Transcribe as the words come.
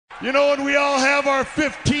You know, and we all have our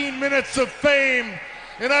 15 minutes of fame,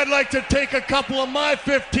 and I'd like to take a couple of my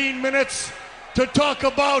 15 minutes to talk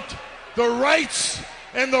about the rights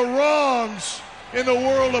and the wrongs in the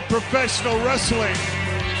world of professional wrestling.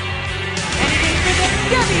 And it is for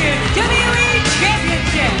the WWE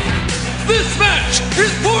Championship. This match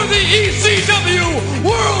is for the ECW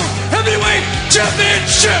World Heavyweight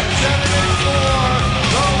Championship.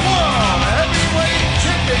 The World Heavyweight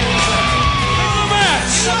Championship. The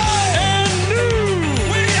match and new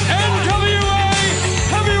NWA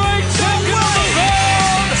Heavyweight Champion.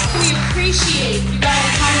 We appreciate you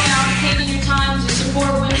guys coming out and taking your time to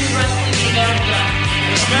support women's wrestling in America.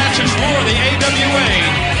 This match is for the AWA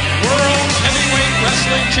World Heavyweight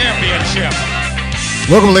Wrestling Championship.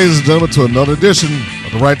 Welcome, ladies and gentlemen, to another edition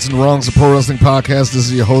of the Rights and Wrongs of Pro Wrestling Podcast. This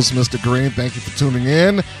is your host, Mr. Green. Thank you for tuning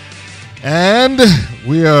in. And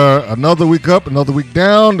we are another week up, another week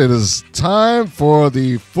down. It is time for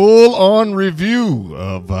the full-on review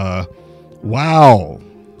of WOW,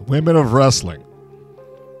 Women of Wrestling.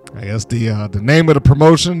 I guess the name of the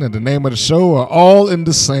promotion and the name of the show are all in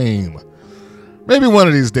the same. Maybe one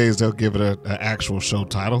of these days they'll give it an actual show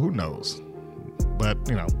title. Who knows? But,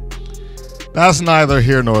 you know, that's neither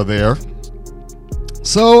here nor there.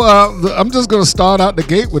 So I'm just going to start out the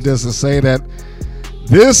gate with this and say that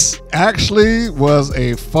this actually was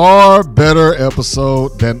a far better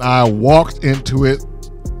episode than I walked into it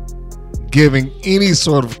giving any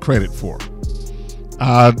sort of credit for.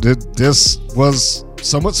 This was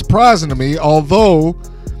somewhat surprising to me, although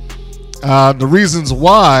the reasons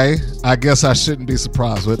why I guess I shouldn't be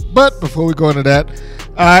surprised with. But before we go into that,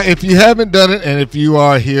 if you haven't done it, and if you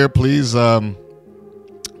are here, please follow,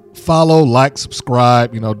 like,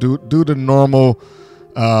 subscribe. You know, do the normal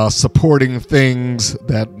supporting things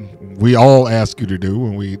that we all ask you to do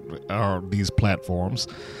when we are these platforms.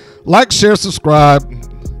 Like, share, subscribe,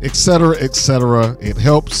 etc., etc. It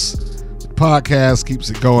helps the podcast, keeps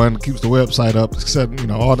it going, keeps the website up, etc. You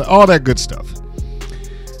know, all that good stuff.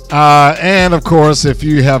 And of course, if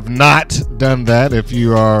you have not done that, if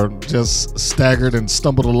you are just staggered and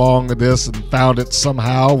stumbled along with this and found it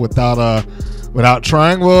somehow without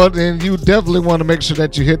trying, well, then you definitely want to make sure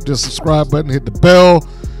that you hit the subscribe button, hit the bell,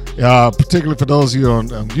 particularly for those of you on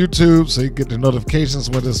YouTube, so you get the notifications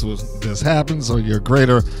when this happens, or your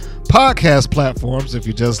greater podcast platforms. If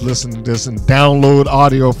you just listen to this in download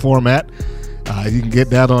audio format, you can get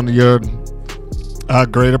that on your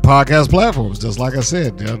greater podcast platforms. Just like I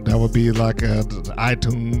said, that would be like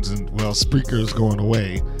iTunes and, well, Spreaker's going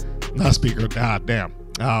away. Not Spreaker, damn.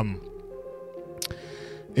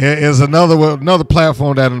 It is another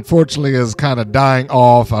platform that unfortunately is kind of dying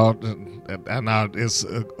off. It's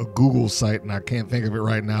a Google site, and I can't think of it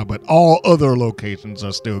right now, but all other locations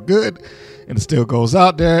are still good, and it still goes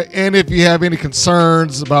out there. And if you have any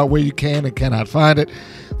concerns about where you can and cannot find it,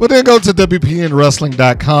 well, then go to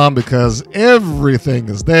WPNWrestling.com, because everything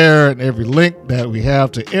is there, and every link that we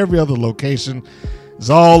have to every other location is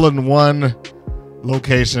all in one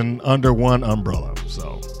location under one umbrella.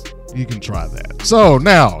 So you can try that. So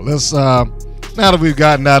now let's now that we've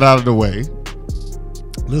gotten that out of the way,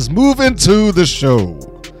 let's move into the show.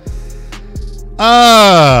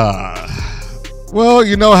 Well,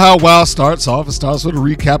 you know how WOW starts off. It starts with a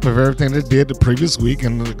recap of everything they did the previous week,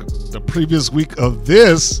 and the previous week of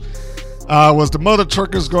this was the Mother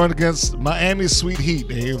Truckers going against Miami Sweet Heat.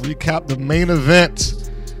 They recapped the main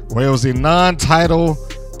event, where it was a non-title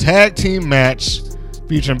tag team match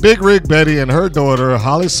featuring Big Rig Betty and her daughter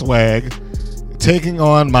Holly Swag taking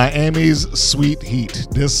on Miami's Sweet Heat.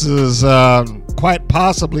 This is quite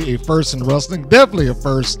possibly a first in wrestling, definitely a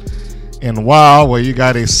first in WOW, where you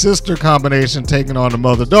got a sister combination taking on a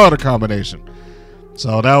mother-daughter combination.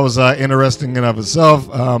 So that was interesting in of itself.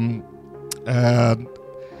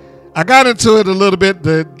 I got into it a little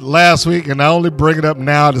bit last week, and I only bring it up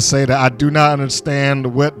now to say that I do not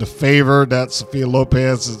understand what the favor that Sophia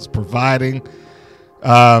Lopez is providing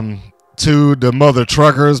to the Mother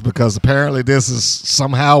Truckers, because apparently this is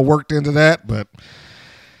somehow worked into that, but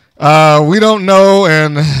we don't know.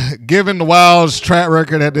 And given the WOW's track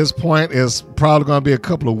record at this point, is probably going to be a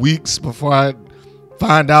couple of weeks before I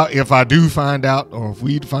find out, if I do find out, or if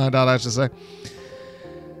we find out, I should say.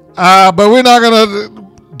 But we're not going to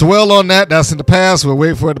dwell on that. That's in the past. We'll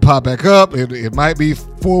wait for it to pop back up. It might be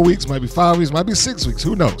 4 weeks, might be 5 weeks, might be 6 weeks.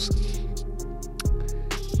 Who knows?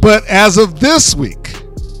 But as of this week,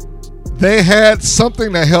 they had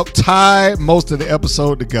something that helped tie most of the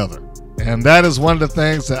episode together. And that is one of the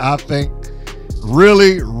things that I think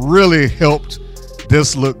really, really helped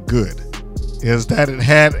this look good, is that it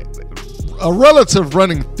had a relative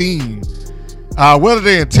running theme, whether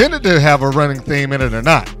they intended to have a running theme in it or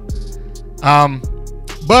not.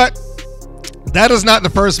 But that is not the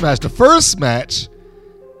first match. The first match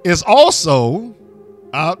is also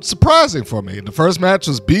surprising for me. The first match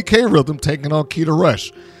was BK Rhythm taking on Keita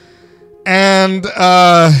Rush. And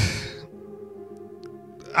I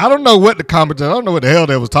don't know what the commentator, I don't know what the hell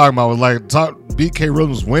they was talking about. It was like BK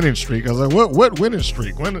Rhythm's winning streak. I was like, what winning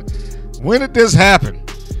streak? When did this happen?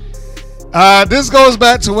 This goes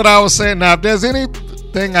back to what I was saying. Now, if there's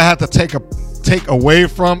anything I have to take away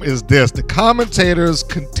from is this: the commentators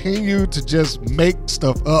continue to just make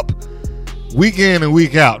stuff up week in and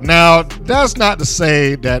week out. Now, that's not to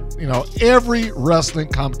say that every wrestling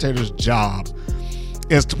commentator's job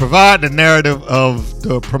is to provide the narrative of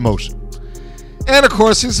the promotion. And of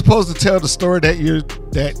course, he's supposed to tell the story that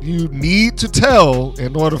you need to tell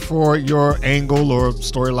in order for your angle or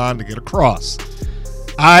storyline to get across.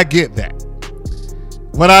 I get that.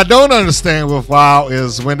 What I don't understand with WoW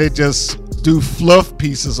is when they just do fluff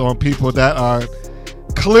pieces on people that are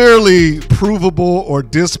clearly provable or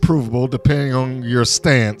disprovable depending on your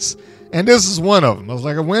stance. And this is one of them. I was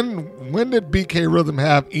like, when did BK Rhythm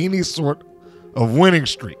have any sort of winning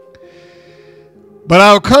streak? But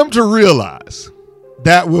I've come to realize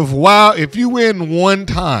that with WoW, if you win one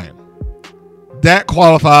time, that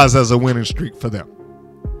qualifies as a winning streak for them.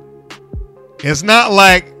 It's not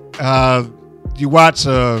like you watch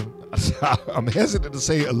I'm hesitant to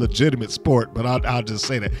say a legitimate sport, but I'll just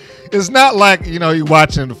say that. It's not like, you're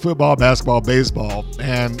watching football, basketball, baseball,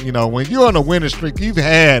 and, when you're on a winning streak, you've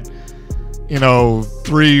had,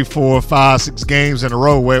 3, 4, 5, 6 games in a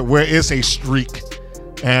row where it's a streak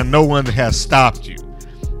and no one has stopped you.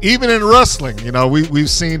 Even in wrestling, we've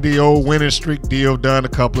seen the old winning streak deal done a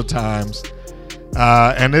couple of times.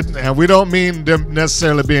 And we don't mean them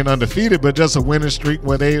necessarily being undefeated, but just a winning streak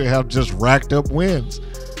where they have just racked up wins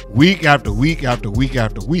week after week after week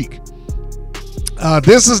after week.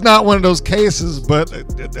 This is not one of those cases, but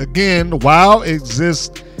again, WoW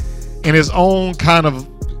exists in its own kind of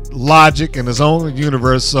logic and its own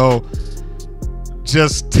universe. So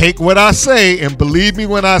just take what I say and believe me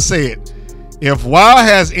when I say it. If WoW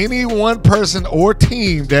has any one person or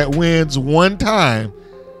team that wins one time,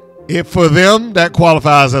 for them, that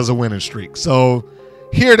qualifies as a winning streak. So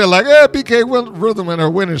here they're like, BK Rhythm and her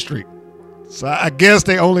winning streak. So I guess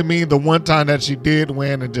they only mean the one time that she did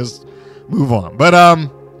win and just move on. But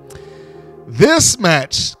this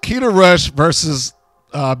match, Keita Rush versus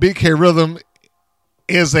BK Rhythm,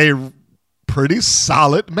 is a pretty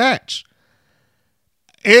solid match.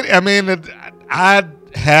 I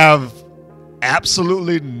have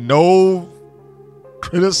absolutely no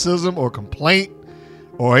criticism or complaint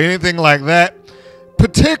or anything like that,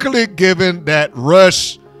 particularly given that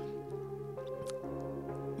Rush,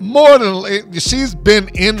 she's been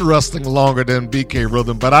in wrestling longer than BK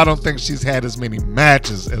Rhythm, but I don't think she's had as many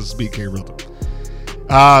matches as BK Rhythm.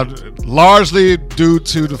 Largely due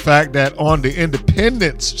to the fact that on the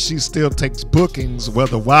independents, she still takes bookings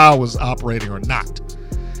whether WoW was operating or not.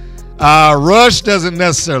 Rush doesn't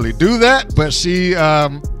necessarily do that, but she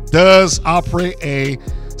does operate a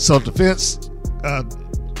self-defense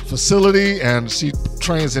facility, and she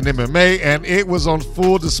trains in MMA, and it was on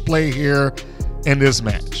full display here in this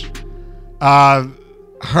match.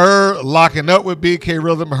 Her locking up with BK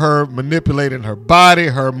Rhythm, her manipulating her body,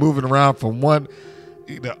 her moving around from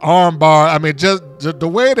the arm bar. Just the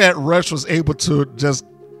way that Rush was able to just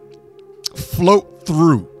float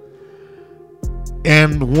through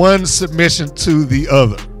and one submission to the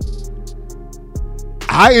other.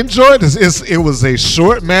 I enjoyed this. It was a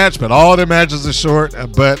short match, but all the matches are short.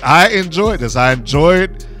 But I enjoyed this. I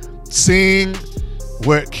enjoyed seeing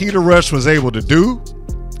what Keita Rush was able to do.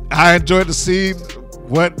 I enjoyed to see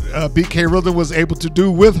what BK Rhythm was able to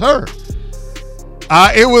do with her.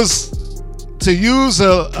 It was, to use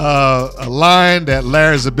a line that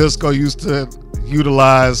Larry Zbyszko used to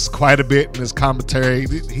utilize quite a bit in his commentary.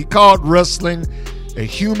 He called wrestling a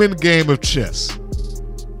human game of chess.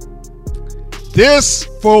 This,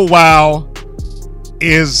 for WoW,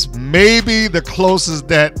 is maybe the closest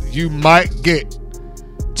that you might get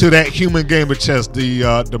to that human game of chess,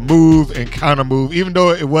 the move and counter move, even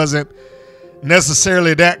though it wasn't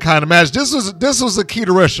necessarily that kind of match. This was a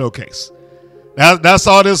Keita Rush showcase. That's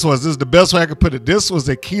all this was. This is the best way I could put it. This was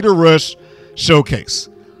a Keita Rush showcase.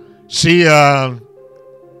 She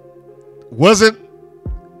wasn't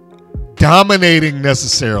dominating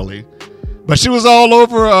necessarily, but she was all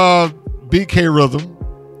over BK Rhythm,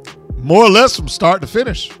 more or less from start to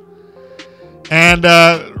finish. And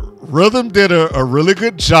Rhythm did a really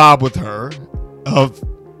good job with her of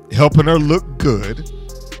helping her look good.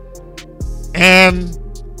 And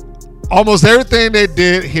almost everything they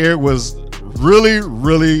did here was really,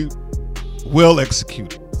 really well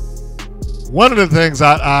executed. One of the things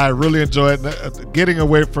I really enjoyed, getting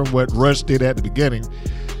away from what Rush did at the beginning,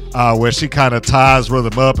 where she kind of ties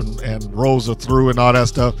Rhythm up and rolls her through and all that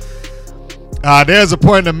stuff. There's a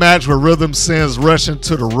point in the match where Rhythm sends Rush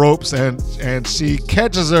into the ropes and she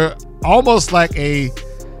catches her almost like a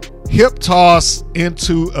hip toss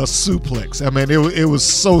into a suplex. I mean, it was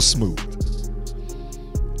so smooth.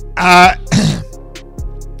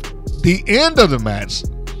 The end of the match,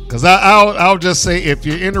 because I'll just say, if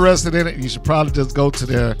you're interested in it, you should probably just go to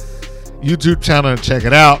their YouTube channel and check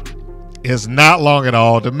it out. It's not long at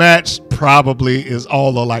all. The match probably is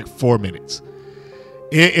all of like 4 minutes.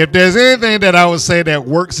 If there's anything that I would say that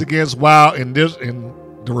works against WoW in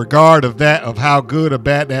the regard of how good or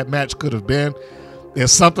bad that match could have been,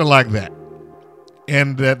 it's something like that.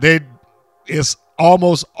 And that it's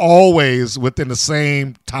almost always within the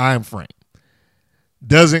same time frame.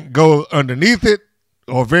 Doesn't go underneath it,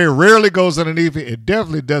 or very rarely goes underneath it. It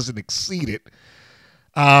definitely doesn't exceed it.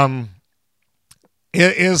 It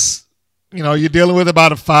is, you're dealing with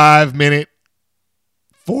about a 4 minute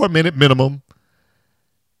minimum,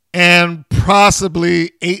 and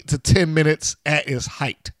possibly 8 to 10 minutes at its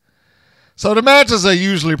height. So the matches are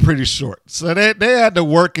usually pretty short. So they had to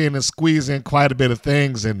work in and squeeze in quite a bit of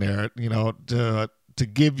things in there, to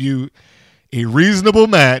give you a reasonable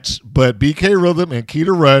match. But BK Rhythm and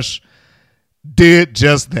Keita Rush did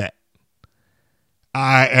just that.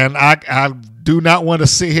 I do not want to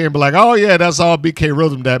sit here and be like, oh yeah, that's all BK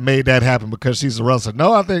Rhythm that made that happen because she's a wrestler.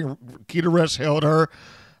 No, I think Keita Rush held her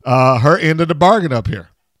end of the bargain up here.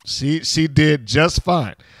 She did just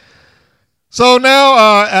fine. So now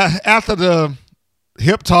after the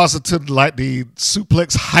hip tosser to like the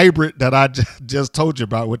suplex hybrid that I just told you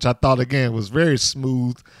about, which I thought again was very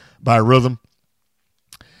smooth by Rhythm,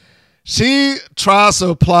 she tries to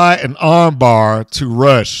apply an arm bar to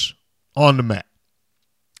Rush on the mat.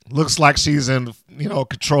 Looks like she's in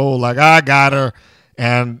control, like I got her,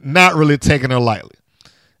 and not really taking her lightly,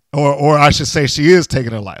 or I should say she is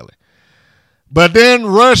taking her lightly. But then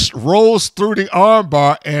Rush rolls through the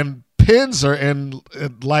armbar and pins her in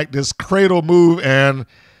like this cradle move and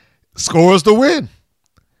scores the win.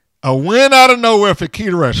 A win out of nowhere for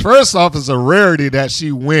Keita Rush. First off, it's a rarity that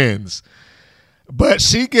she wins. But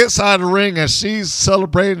she gets out of the ring and she's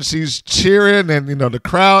celebrating, she's cheering, and the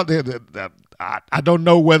crowd, I don't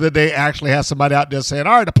know whether they actually have somebody out there saying,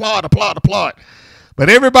 all right, applaud, applaud, applaud. But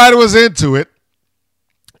everybody was into it.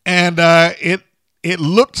 And it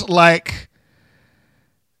looked like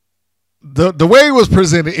the way it was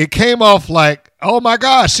presented, it came off like, oh my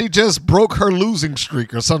gosh, she just broke her losing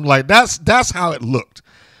streak or something like that. That's how it looked.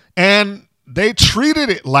 And they treated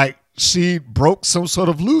it like she broke some sort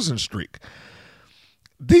of losing streak.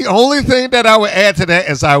 The only thing that I would add to that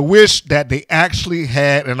is I wish that they actually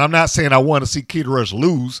had, and I'm not saying I want to see Keita Rush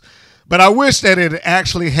lose, but I wish that it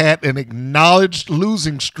actually had an acknowledged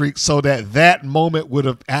losing streak so that moment would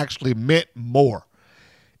have actually meant more.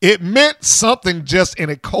 It meant something just in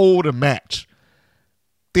a cold match,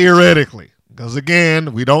 theoretically. Because,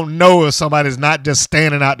 again, we don't know if somebody's not just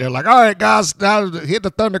standing out there like, all right, guys, now hit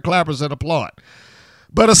the thunderclappers and applaud.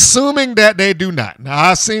 But assuming that they do not. Now,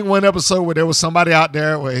 I seen one episode where there was somebody out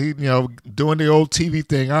there where he, doing the old TV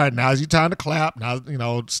thing. All right, now's your time to clap. Now,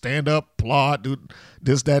 stand up, applaud, do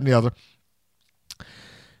this, that, and the other.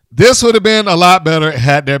 This would have been a lot better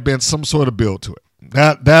had there been some sort of build to it.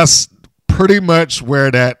 That's pretty much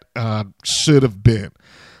where that should have been.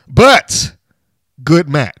 But good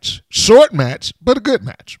match. Short match, but a good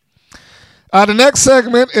match. The next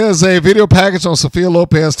segment is a video package on Sophia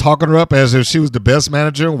Lopez talking her up as if she was the best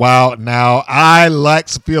manager in WoW. Now, I like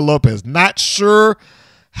Sophia Lopez. Not sure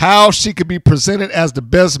how she could be presented as the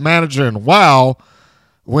best manager in WoW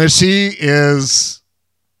when she's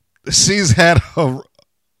had a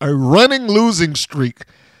running losing streak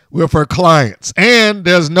with her clients, and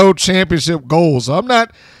there's no championship goals. So I'm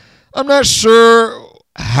not sure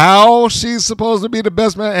how she's supposed to be the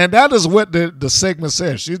best man, and that is what the segment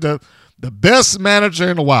says. She's the best manager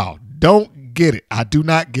in the WoW. Don't get it. I do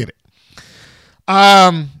not get it.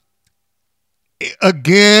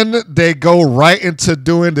 Again, they go right into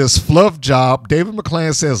doing this fluff job. David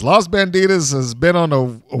McClain says Los Banditas has been on a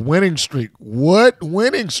winning streak. What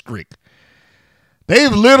winning streak?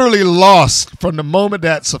 They've literally lost from the moment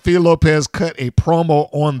that Sophia Lopez cut a promo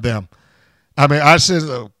on them. I mean, I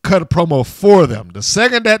should cut a promo for them. The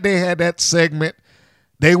second that they had that segment,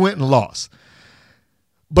 they went and lost.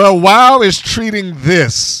 But WoW is treating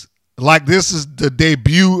this like this is the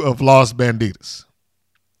debut of Los Banditas.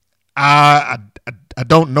 I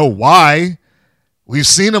don't know why. We've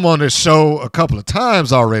seen them on this show a couple of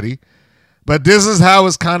times already. But this is how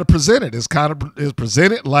it's kind of presented. It's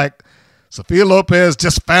presented like Sophia Lopez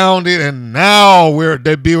just found it, and now we're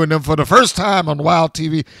debuting them for the first time on Wild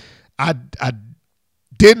TV. I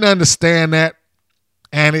didn't understand that,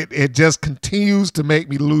 and it just continues to make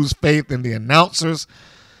me lose faith in the announcers.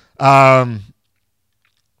 Around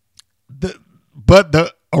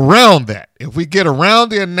that, if we get around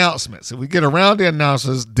the announcements, if we get around the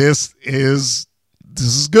announcers, this is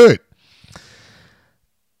good.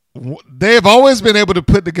 They've always been able to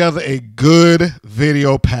put together a good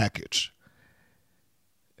video package.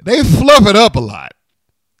 They fluff it up a lot.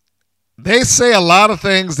 They say a lot of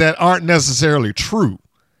things that aren't necessarily true.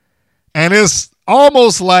 And it's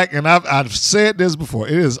almost like, and I've said this before,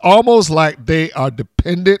 it is almost like they are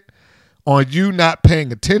dependent on you not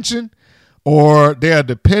paying attention, or they are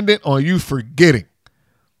dependent on you forgetting.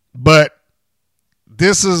 But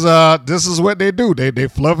this is what they do. They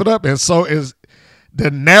fluff it up. And so is the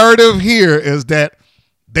narrative here is that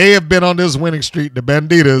they have been on this winning streak, the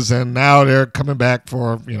Banditas, and now they're coming back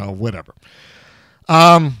for, whatever.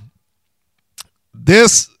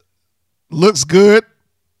 This looks good,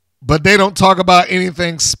 but they don't talk about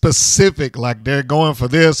anything specific, like they're going for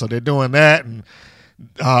this or they're doing that. And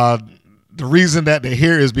the reason that they're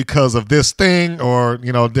here is because of this thing, or,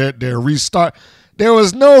 their restart. There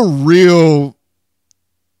was no real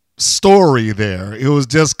story there. It was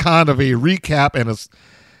just kind of a recap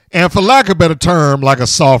and for lack of a better term, like a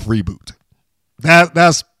soft reboot.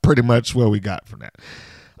 That's pretty much where we got from that.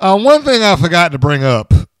 One thing I forgot to bring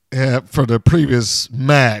up for the previous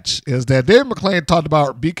match is that Dave McClain talked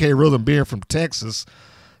about BK Rhythm being from Texas,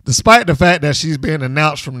 despite the fact that she's being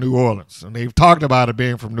announced from New Orleans. And they've talked about it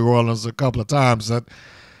being from New Orleans a couple of times. That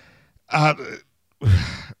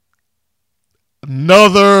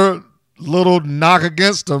another little knock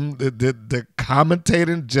against them, the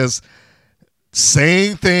commentating, just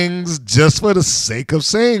saying things just for the sake of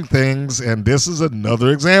saying things, and this is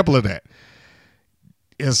another example of that.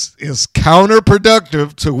 It's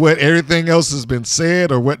counterproductive to what everything else has been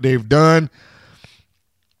said or what they've done.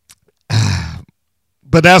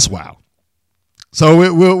 But that's wow. So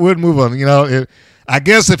we'll move on. I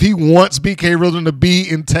guess if he wants BK Rhythm to be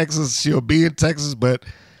in Texas, she'll be in Texas, but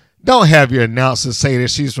don't have your announcers say that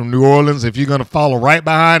she's from New Orleans if you're going to follow right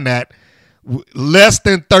behind that less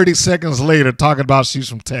than 30 seconds later talking about she's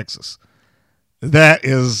from Texas. That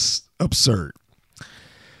is absurd.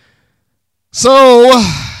 So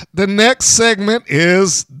the next segment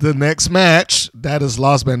is the next match. That is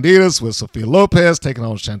Las Banditas with Sophia Lopez taking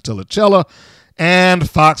on Chantella Cella and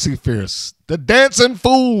Foxy Fierce. The Dancing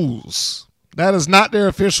Fools. That is not their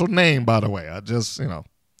official name, by the way. I just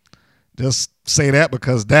say that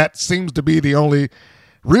because that seems to be the only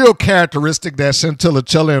real characteristic that Chantella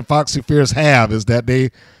Cella and Foxy Fierce have, is that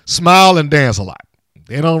they smile and dance a lot.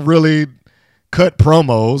 They don't really cut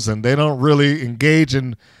promos, and they don't really engage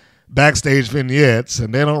in backstage vignettes,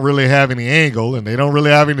 and they don't really have any angle, and they don't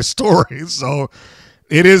really have any stories. So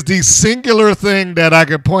it is the singular thing that I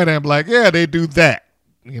can point at and be like, yeah, they do that.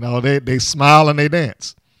 They smile and they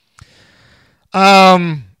dance.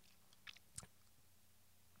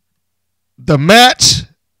 The match,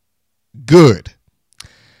 good.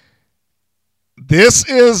 This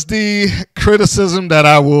is the criticism that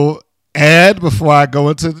I will add before I go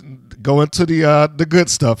into the good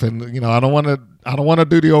stuff, and I don't want to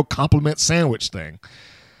do the old compliment sandwich thing.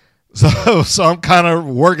 So I'm kind of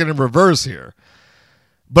working in reverse here.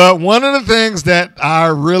 But one of the things that I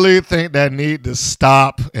really think that need to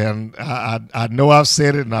stop, and I know I've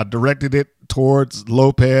said it and I directed it towards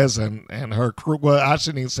Lopez and her crew. Well, I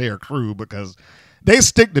shouldn't even say her crew because they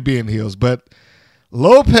stick to being heels, but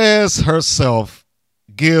Lopez herself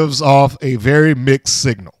gives off a very mixed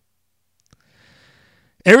signal.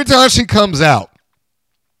 Every time she comes out,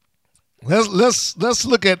 let's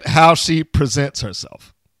look at how she presents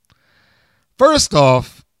herself. First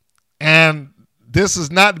off, and this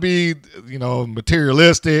is not to be,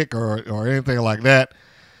 materialistic or anything like that,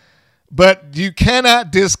 but you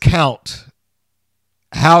cannot discount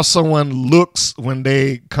how someone looks when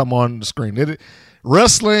they come on the screen.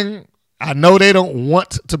 Wrestling, I know they don't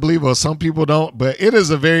want to believe, or some people don't, but it is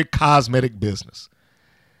a very cosmetic business.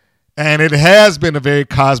 And it has been a very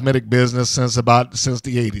cosmetic business since the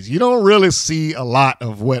 80s. You don't really see a lot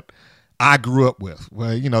of what I grew up with.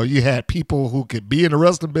 Well, you had people who could be in the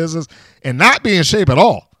wrestling business and not be in shape at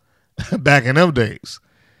all back in them days.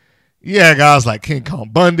 You had guys like King Kong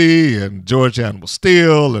Bundy and George Animal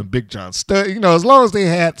Steel and Big John Studd. As long as they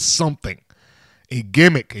had something, a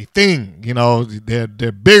gimmick, a thing,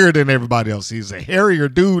 they're bigger than everybody else. He's a hairier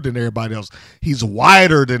dude than everybody else. He's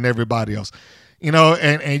wider than everybody else.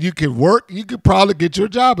 and you could work, you could probably get your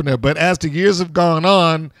job in there. But as the years have gone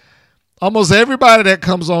on, almost everybody that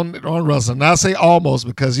comes on wrestling, and I say almost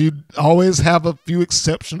because you always have a few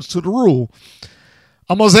exceptions to the rule.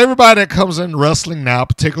 Almost everybody that comes in wrestling now,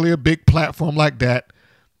 particularly a big platform like that,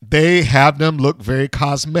 they have them look very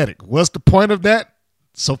cosmetic. What's the point of that?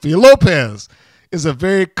 Sophia Lopez is a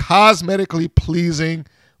very cosmetically pleasing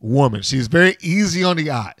woman. She's very easy on the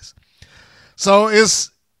eyes. So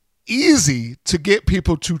it's easy to get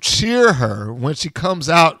people to cheer her when she comes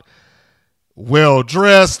out well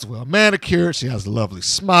dressed, well manicured. She has a lovely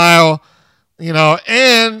smile,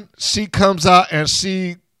 and she comes out and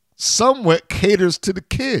she somewhat caters to the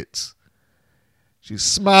kids. She's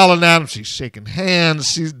smiling at them. She's shaking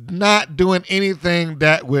hands. She's not doing anything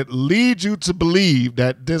that would lead you to believe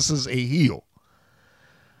that this is a heel.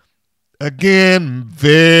 Again,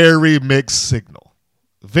 very mixed signal.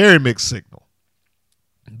 Very mixed signal.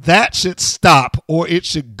 That should stop or it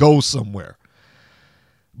should go somewhere.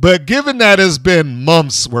 But given that it's been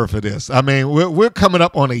months worth of this, I mean, we're coming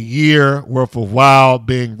up on a year worth of WOW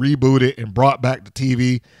being rebooted and brought back to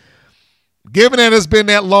TV. Given that it's been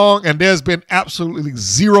that long and there's been absolutely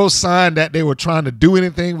zero sign that they were trying to do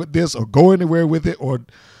anything with this or go anywhere with it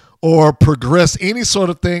or progress any sort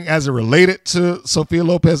of thing as it related to Sophia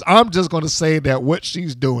Lopez, I'm just going to say that what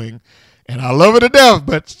she's doing, and I love her to death,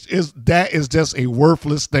 but that is just a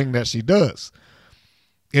worthless thing that she does.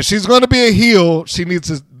 If she's going to be a heel, she needs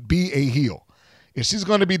to be a heel. If she's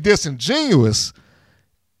going to be disingenuous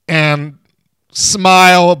and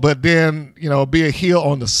smile, but then, be a heel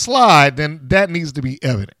on the slide, then that needs to be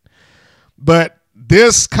evident. But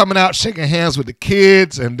this coming out, shaking hands with the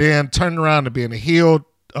kids, and then turning around to being a heel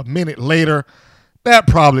a minute later, that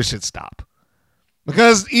probably should stop.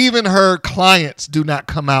 Because even her clients do not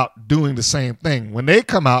come out doing the same thing. When they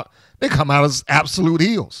come out as absolute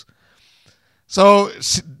heels. So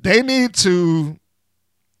they need to,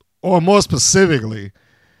 or more specifically,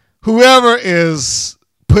 whoever is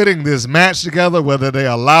putting this match together, whether they're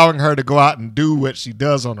allowing her to go out and do what she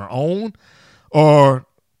does on her own, or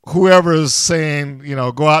whoever is saying,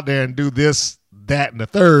 go out there and do this, that, and the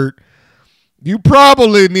third, you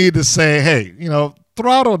probably need to say, hey,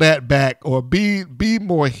 throttle that back or be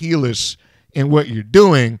more heelish in what you're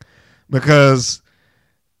doing, because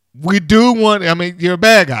we do want, you're a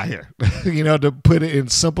bad guy here, to put it in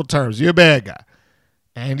simple terms. You're a bad guy.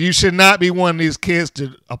 And you should not be one of these kids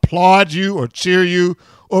to applaud you or cheer you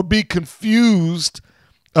or be confused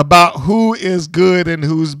about who is good and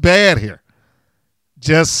who's bad here.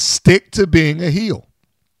 Just stick to being a heel.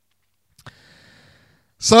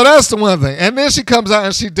 So that's the one thing. And then she comes out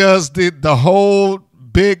and she does the whole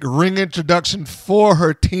big ring introduction for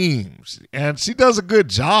her team. And she does a good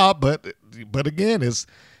job, but again, it's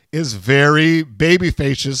very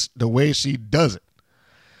babyfacious the way she does it.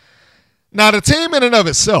 Now, the team in and of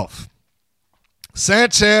itself,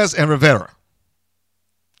 Sanchez and Rivera,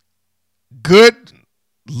 good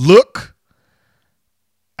look.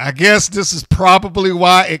 I guess this is probably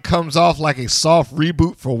why it comes off like a soft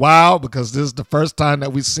reboot for WOW, because this is the first time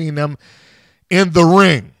that we've seen them in the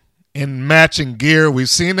ring in matching gear. We've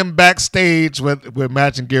seen them backstage with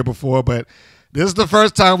matching gear before, but this is the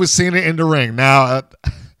first time we've seen it in the ring. Now,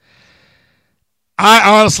 I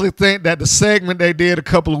honestly think that the segment they did a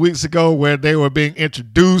couple of weeks ago where they were being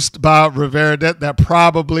introduced by Rivera, that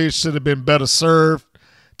probably should have been better served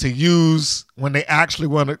to use when they actually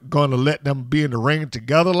going to let them be in the ring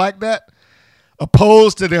together like that,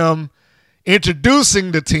 opposed to them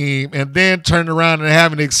introducing the team and then turning around and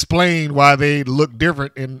having to explain why they look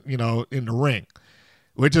different in the ring,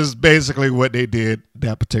 which is basically what they did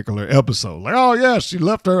that particular episode. Like, oh yeah, she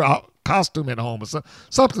left her costume at home or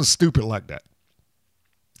something stupid like that.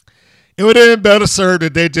 It would have been better served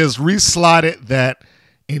if they just reslotted that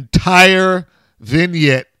entire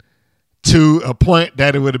vignette to a point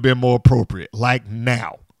that it would have been more appropriate, like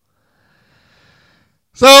now.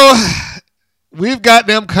 So we've got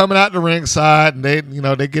them coming out the ringside, and they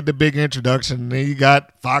get the big introduction. And then you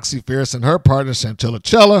got Foxy Fierce and her partner Chantel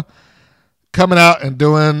Cella coming out and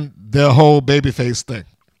doing their whole babyface thing.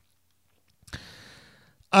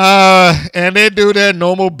 And they do their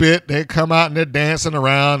normal bit. They come out and they're dancing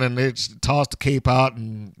around and they toss the cape out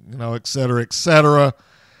and, et cetera, et cetera.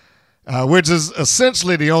 Which is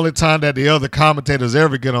essentially the only time that the other commentators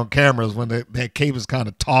ever get on camera is when that cape is kind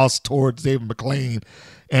of tossed towards David McLean.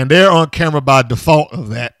 And they're on camera by default of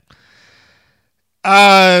that.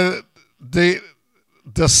 The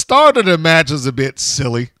start of the match is a bit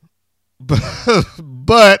silly.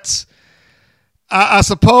 But I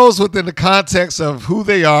suppose within the context of who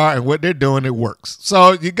they are and what they're doing, it works.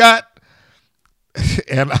 So you got,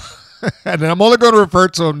 and And I'm only going to refer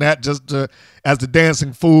to them as the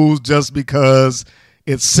Dancing Fools just because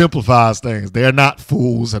it simplifies things. They're not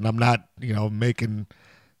fools, and I'm not,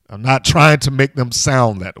 I'm not trying to make them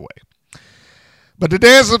sound that way. But the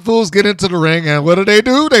Dancing Fools get into the ring, and what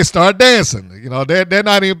do? They start dancing. They're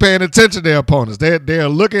not even paying attention to their opponents. They're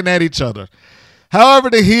looking at each other. However,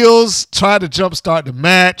 the heels try to jumpstart the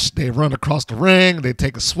match. They run across the ring. They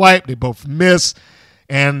take a swipe. They both miss.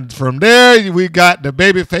 And from there, we got the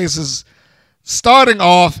baby faces starting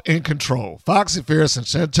off in control. Foxy Fierce and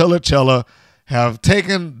Chantilly Chella have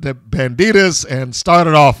taken the Banditas and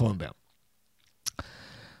started off on them.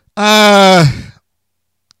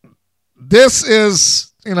 This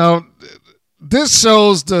is, this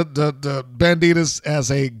shows the Banditas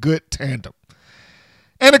as a good tandem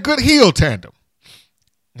and a good heel tandem.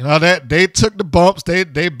 That they took the bumps,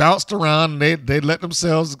 they bounced around, and they let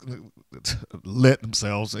themselves.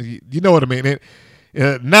 You know what I mean?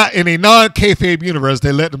 Not in a non-kayfabe universe,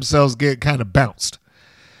 they let themselves get kind of bounced.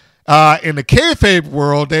 In the kayfabe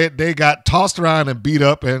world, they got tossed around and beat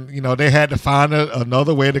up, and they had to find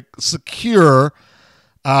another way to secure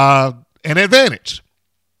an advantage.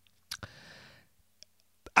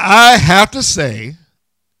 I have to say,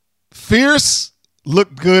 Fierce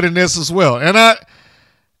looked good in this as well, and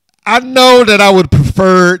I know that I would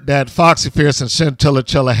prefer that Foxy Fierce and Chantilly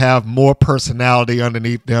Chella have more personality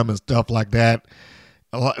underneath them and stuff like that.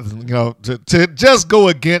 To just go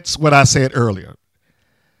against what I said earlier.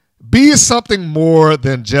 Be something more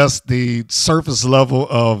than just the surface level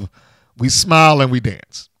of we smile and we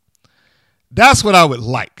dance. That's what I would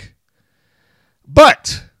like.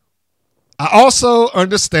 But I also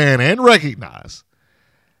understand and recognize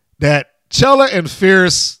that Chella and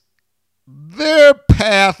Fierce, their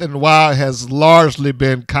path and why has largely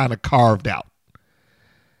been kind of carved out.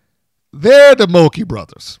 They're the Mulkey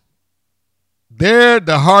brothers. They're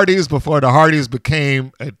the Hardys before the Hardys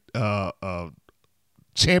became a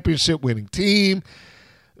championship-winning team.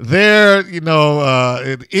 They're,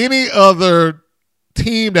 any other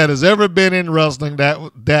team that has ever been in wrestling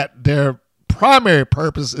that their primary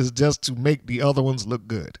purpose is just to make the other ones look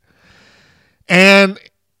good. And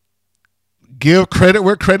give credit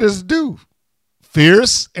where credit is due.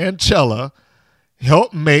 Fierce and Chella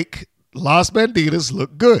helped make Las Banditas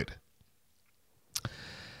look good.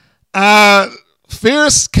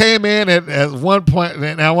 Fierce came in at one point,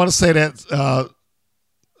 and I want to say that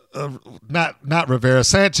not Rivera,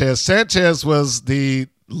 Sanchez. Sanchez was the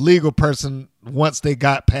legal person once they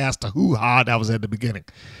got past the hoo-ha that was at the beginning.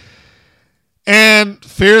 And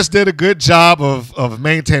Fierce did a good job of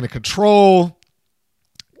maintaining control.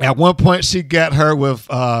 At one point, she got her with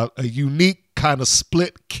a unique kind of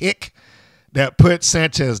split kick that put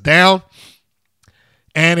Sanchez down.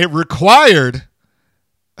 And it required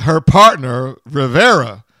her partner,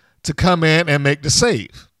 Rivera, to come in and make the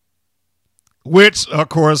save. Which, of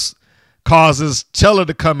course, causes Chella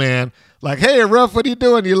to come in like, hey, ref, what are you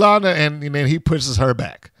doing, Yolanda? And then he pushes her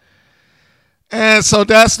back. And so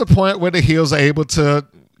that's the point where the heels are able to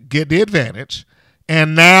get the advantage.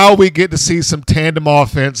 And now we get to see some tandem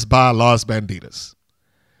offense by Las Banditas.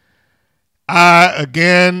 I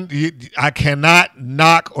cannot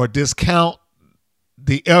knock or discount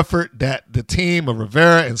the effort that the team of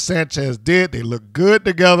Rivera and Sanchez did. They look good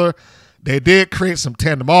together. They did create some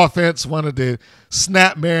tandem offense. Wanted to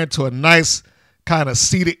snap Mare into a nice kind of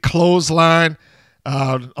seated clothesline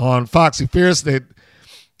on Foxy Fierce. They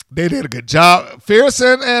did a good job. Fierce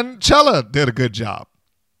and Chella did a good job.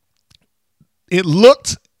 It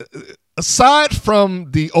looked, aside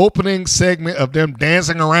from the opening segment of them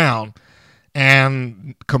dancing around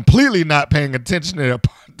and completely not paying attention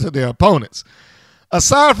to their opponents,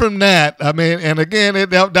 aside from that, I mean, and again,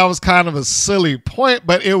 that was kind of a silly point,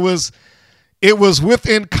 but it was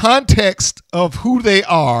within context of who they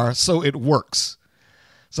are, so it works.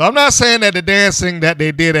 So I'm not saying that the dancing that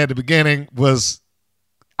they did at the beginning was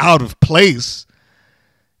out of place,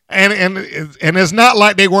 and it's not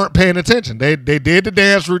like they weren't paying attention. They did the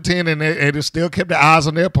dance routine, and they still kept their eyes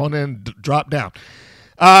on their opponent and dropped down.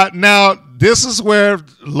 Now, this is where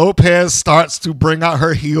Lopez starts to bring out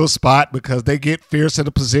her heel spot because they get Fierce in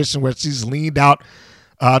a position where she's leaned out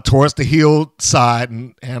towards the heel side,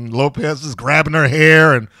 and Lopez is grabbing her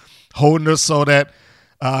hair and holding her so that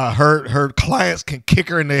her clients can kick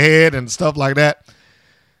her in the head and stuff like that.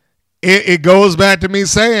 It goes back to me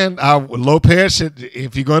saying Lopez should,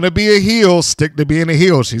 if you're going to be a heel, stick to being a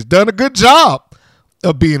heel. She's done a good job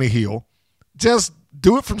of being a heel. Just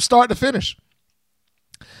do it from start to finish.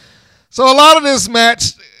 So a lot of this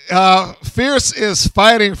match, Fierce is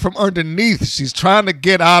fighting from underneath. She's trying to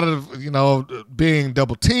get out of, being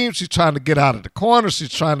double teamed. She's trying to get out of the corner.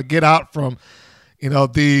 She's trying to get out from,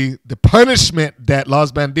 the punishment that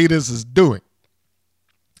Los Banditas is doing.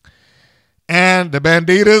 And the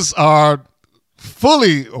Banditas are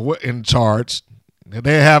fully in charge.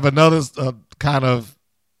 They have another kind of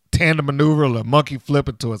tandem maneuver, a monkey flip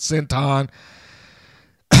into a senton.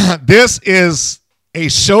 This is a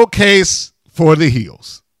showcase for the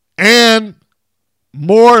heels. And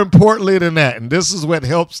more importantly than that, and this is what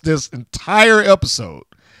helps this entire episode,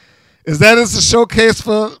 is that it's a showcase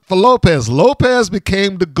for Lopez. Lopez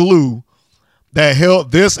became the glue that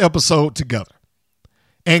held this episode together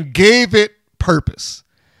and gave it purpose.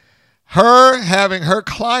 Her having her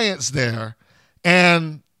clients there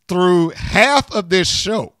and through half of this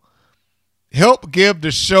show helped give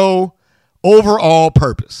the show overall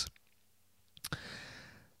purpose.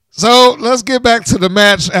 So let's get back to the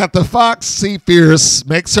match. After Foxy Fierce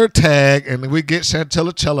makes her tag and we get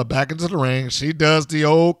Chantel Cella back into the ring, she does the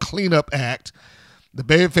old cleanup act. The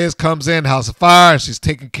babyface comes in, House of Fire, and she's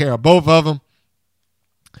taking care of both of them.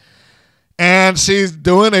 And she's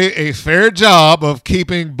doing a fair job of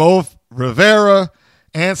keeping both Rivera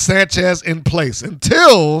and Sanchez in place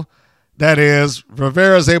until, that is,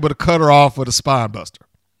 Rivera's able to cut her off with a spine buster.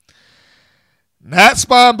 That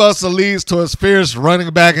spine buster leads to Fierce running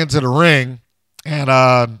back into the ring and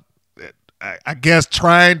I guess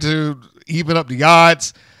trying to even up the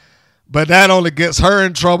odds, but that only gets her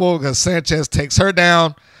in trouble because Sanchez takes her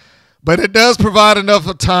down. But it does provide enough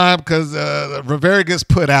of time because Rivera gets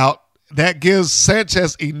put out. That gives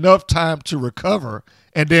Sanchez enough time to recover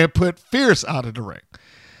and then put Fierce out of the ring.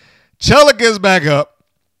 Cella gets back up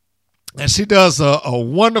and she does a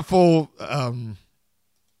wonderful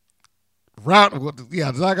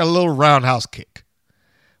it's like a little roundhouse kick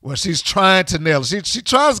where she's trying to nail it. She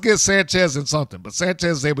tries to get Sanchez in something, but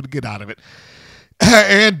Sanchez is able to get out of it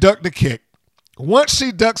and duck the kick. Once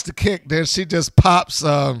she ducks the kick, then she just pops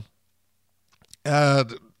Cella.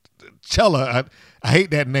 I hate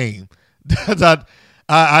that name.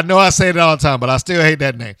 I know I say it all the time, but I still hate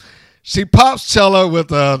that name. She pops Cella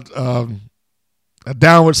with a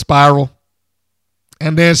downward spiral.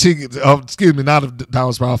 And then not a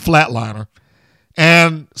downward spiral, flatliner,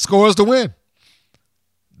 and scores the win.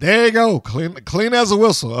 There you go, clean as a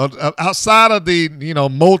whistle. Outside of the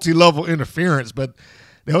multi-level interference, but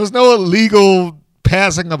there was no illegal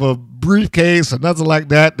passing of a briefcase or nothing like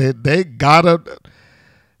that. They got a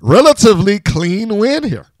relatively clean win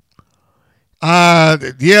here.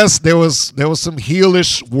 Yes, there was some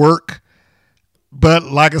heelish work. But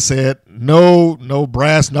like I said, no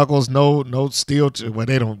brass knuckles, no steel. Well,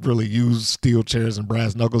 they don't really use steel chairs and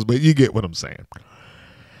brass knuckles, but you get what I'm saying.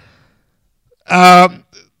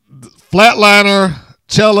 Flatliner,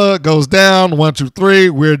 Cella goes down, 1, 2, 3.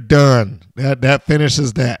 We're done. That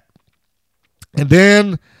finishes that. And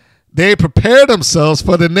then they prepare themselves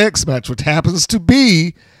for the next match, which happens to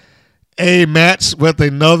be a match with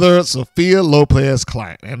another Sophia Lopez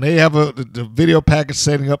client. And they have the video package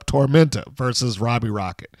setting up Tormenta versus Robbie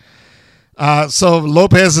Rocket. So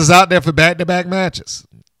Lopez is out there for back-to-back matches.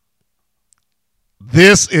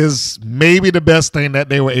 This is maybe the best thing that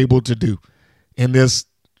they were able to do in this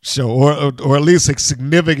show, or at least a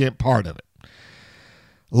significant part of it.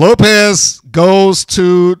 Lopez goes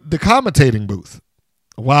to the commentating booth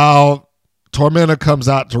while Tormenta comes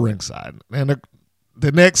out to ringside. And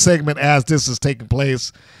the next segment, as this is taking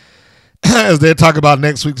place, as they talk about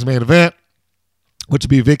next week's main event, which would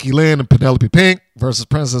be Vicky Lynn and Penelope Pink versus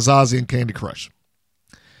Princess Ozzy and Candy Crush.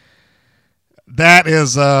 That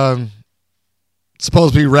is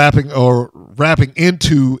supposed to be wrapping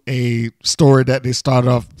into a story that they started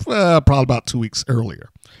off probably about 2 weeks earlier.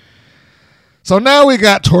 So now we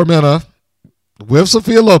got Tormenta with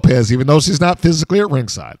Sophia Lopez, even though she's not physically at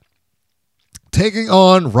ringside, taking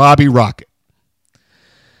on Robbie Rocket.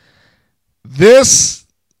 This,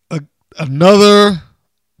 another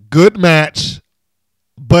good match,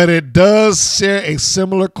 but it does share a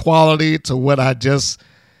similar quality to what I just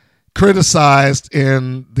criticized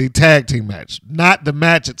in the tag team match. Not the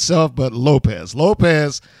match itself, but Lopez.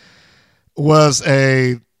 Lopez was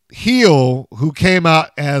a heel who came out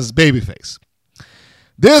as babyface.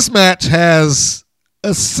 This match has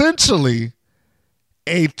essentially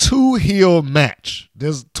a two-heel match.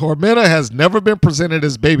 Tormenta has never been presented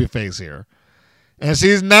as babyface here. And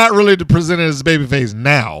she's not really presented as babyface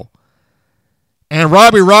now. And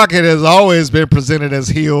Robbie Rocket has always been presented as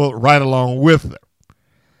heel right along with her.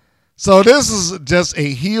 So this is just a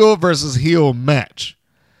heel versus heel match.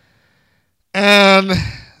 And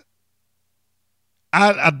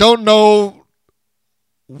I don't know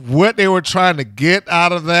what they were trying to get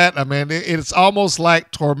out of that. I mean, it's almost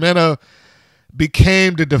like Tormenta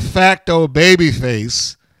became the de facto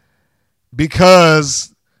babyface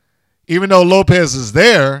because even though Lopez is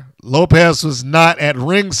there, Lopez was not at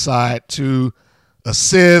ringside to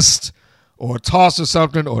assist or toss or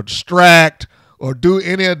something or distract or do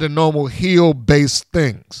any of the normal heel-based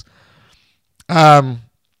things. Tormenta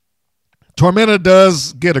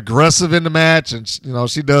does get aggressive in the match, and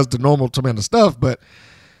she does the normal Tormenta stuff, but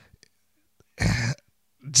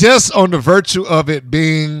just on the virtue of it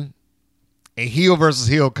being a heel versus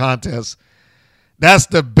heel contest, that's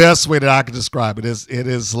the best way that I can describe it. It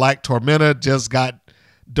is like Tormenta just got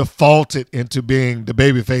defaulted into being the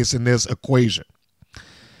babyface in this equation.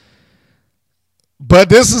 But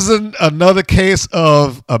this is another case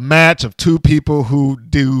of a match of two people who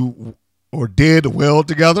do or did well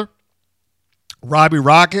together. Robbie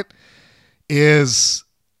Rocket is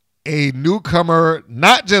a newcomer,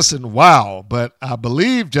 not just in WOW, but I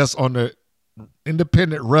believe just on the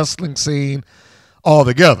independent wrestling scene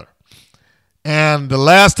altogether. And the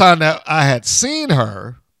last time that I had seen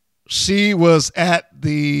her, she was at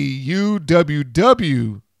the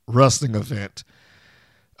UWW wrestling event,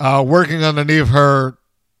 working underneath her,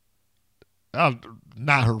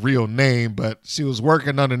 not her real name, but she was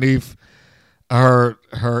working underneath her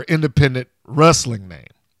independent wrestling name.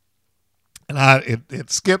 And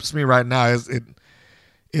it skips me right now.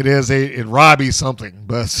 It is a Robbie something,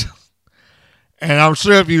 but and I'm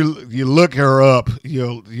sure if you look her up,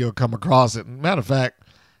 you'll come across it. Matter of fact,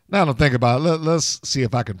 now that I think about it, let's see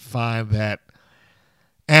if I can find that.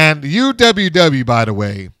 And UWW, by the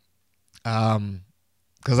way,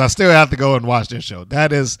 because I still have to go and watch this show.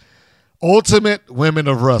 That is Ultimate Women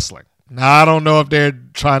of Wrestling. Now I don't know if they're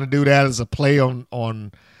trying to do that as a play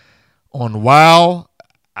on WOW.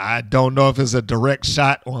 I don't know if it's a direct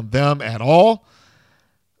shot on them at all.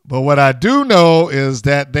 But what I do know is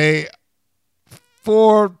that they,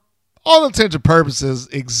 for all intents and purposes,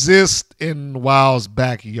 exist in WOW's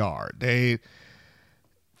backyard. They,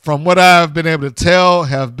 from what I've been able to tell,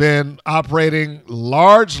 have been operating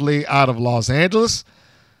largely out of Los Angeles.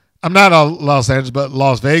 I'm not Los Angeles, but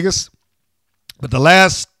Las Vegas. But the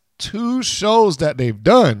last two shows that they've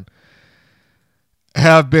done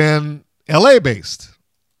have been LA based.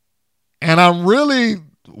 And I'm really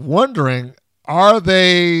wondering, are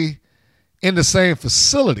they in the same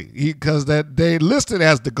facility? Because that they listed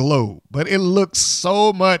as the Globe, but it looks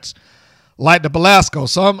so much like the Belasco.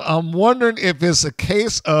 So I'm wondering if it's a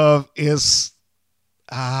case of what's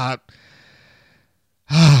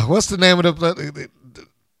the name of the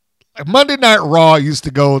Monday Night Raw used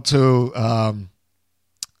to go to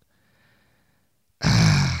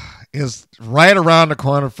is right around the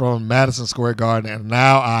corner from Madison Square Garden, and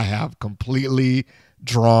now I have completely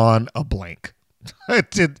drawn a blank.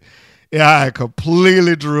 I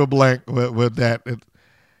completely drew a blank with that.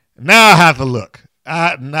 Now I have to look.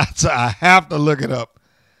 I have to look it up.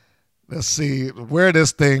 Let's see where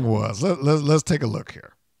this thing was. Let's take a look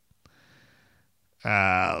here.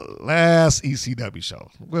 Last ECW show.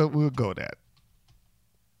 We'll go with that.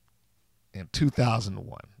 In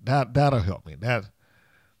 2001. That'll help me.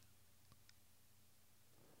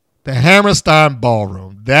 The Hammerstein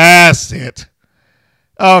Ballroom. That's it.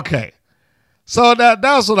 Okay. So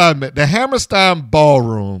that's what I meant. The Hammerstein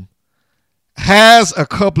Ballroom has a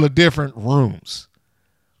couple of different rooms.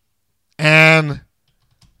 And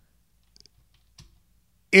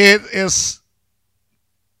it is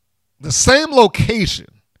the same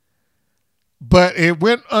location, but it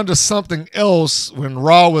went under something else when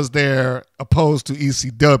Raw was there opposed to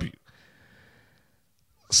ECW.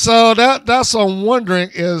 So that's what I'm wondering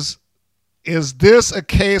is this a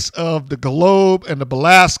case of the Globe and the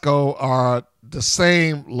Belasco are the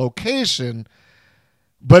same location,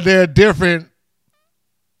 but they're different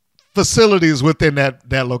facilities within that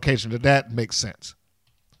location? Did that make sense?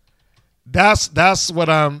 That's what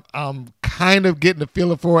I'm kind of getting the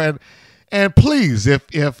feeling for. And please,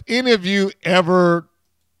 if any of you ever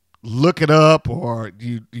look it up or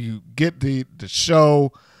you get the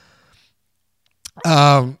show,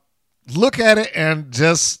 look at it and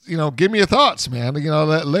just, give me your thoughts, man.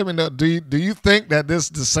 Let me know. Do you think that this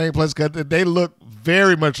is the same place? Because they look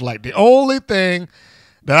very much like. The only thing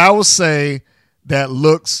that I would say that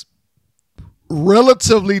looks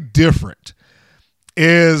relatively different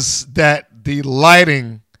is that the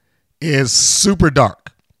lighting is super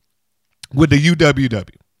dark with the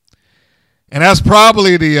UWW. And that's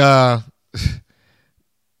probably the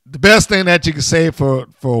best thing that you can say for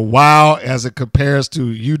WOW as it compares to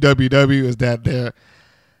UWW is that they're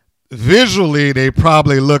visually, they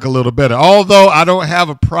probably look a little better. Although I don't have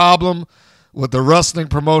a problem with the wrestling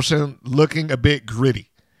promotion looking a bit gritty.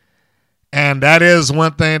 And that is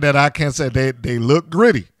one thing that I can say. They look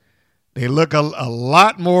gritty. They look a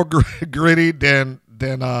lot more gritty than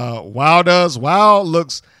WoW does. WoW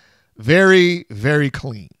looks very, very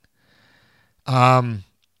clean. And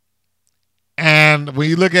when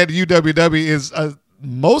you look at UWW, is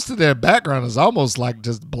most of their background is almost like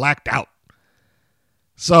just blacked out.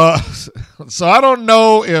 So I don't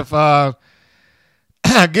know if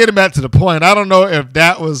getting back to the point, I don't know if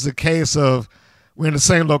that was the case of we're in the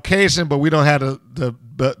same location, but we don't have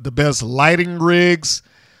the best lighting rigs,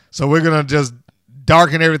 so we're gonna just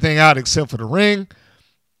darken everything out except for the ring.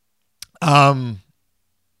 I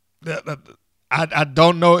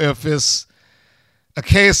don't know if it's a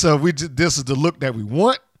case of this is the look that we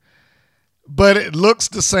want, but it looks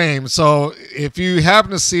the same. So if you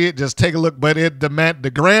happen to see it, just take a look. But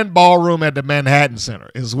the Grand Ballroom at the Manhattan Center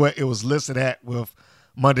is what it was listed at with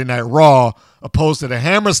Monday Night Raw, opposed to the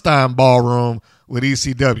Hammerstein Ballroom with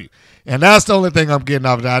ECW. And that's the only thing I'm getting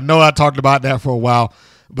out of that. I know I talked about that for a while,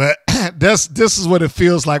 but this is what it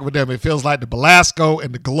feels like with them. It feels like the Belasco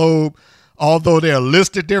and the Globe, although they're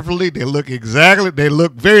listed differently, they look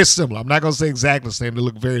very similar. I'm not going to say exactly the same. They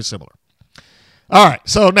look very similar. All right,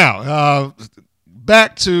 so now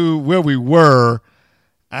back to where we were.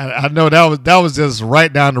 I know that was just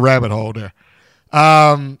right down the rabbit hole there.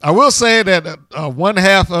 I will say that one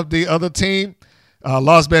half of the other team,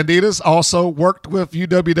 Los Banditas, also worked with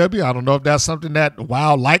UWW. I don't know if that's something that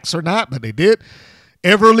WoW likes or not, but they did.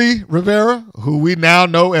 Everly Rivera, who we now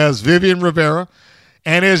know as Vivian Rivera,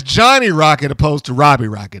 and is Johnny Rocket opposed to Robbie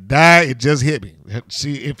Rocket. That it just hit me.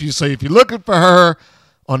 If you're looking for her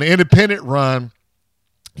on the independent run,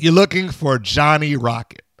 you're looking for Johnny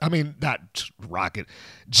Rocket. I mean, not Rocket,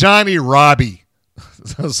 Johnny Robbie.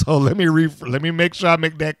 So let me make sure I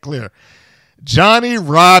make that clear. Johnny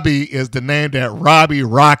Robbie is the name that Robbie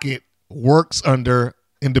Rocket works under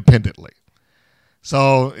independently.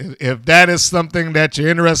 So if that is something that you're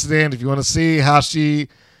interested in, if you want to see how she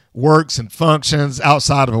works and functions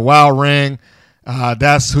outside of a WoW ring,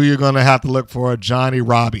 that's who you're going to have to look for, Johnny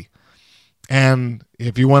Robbie. And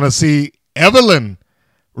if you want to see Evelyn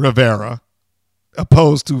Rivera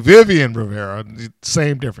opposed to Vivian Rivera,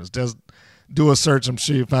 same difference. Just do a search, I'm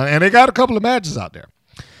sure you find. And they got a couple of matches out there.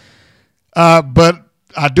 But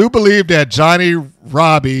I do believe that Johnny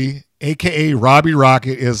Robbie, a.k.a. Robbie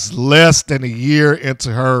Rocket, is less than a year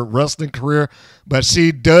into her wrestling career, but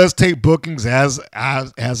she does take bookings as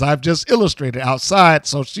I've just illustrated outside.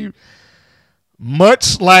 So she,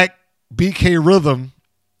 much like BK Rhythm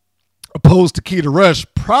opposed to Keita Rush,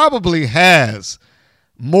 probably has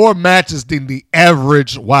more matches than the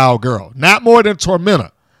average WoW girl. Not more than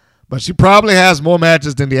Tormenta, but she probably has more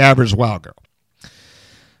matches than the average WoW girl.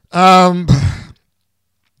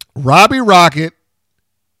 Robbie Rocket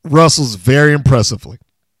wrestles very impressively.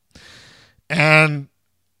 And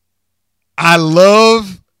I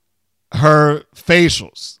love her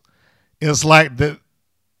facials. It's like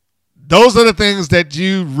those are the things that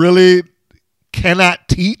you really cannot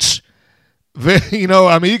teach. You know,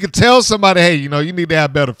 I mean, you can tell somebody, hey, you know, you need to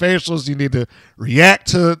have better facials. You need to react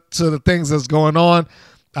to the things that's going on.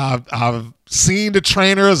 I've seen the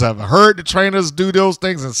trainers, I've heard the trainers do those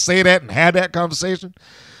things and say that and have that conversation.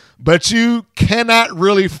 But you cannot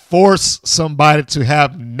really force somebody to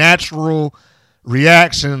have natural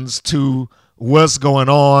reactions to what's going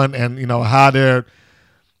on and, you know, how they're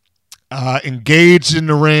engaged in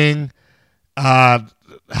the ring, how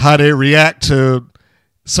they react to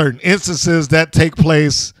certain instances that take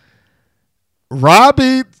place.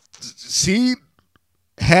 Robbie, she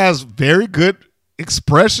has very good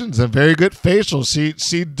expressions and very good facials.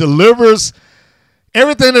 She delivers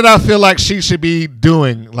everything that I feel like she should be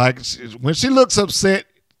doing. Like when she looks upset,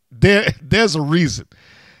 there's a reason.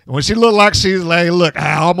 When she look like she's like, look,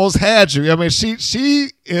 I almost had you. I mean, she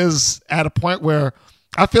is at a point where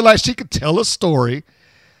I feel like she could tell a story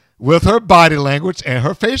with her body language and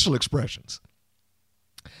her facial expressions.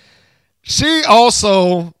 She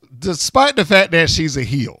also, despite the fact that she's a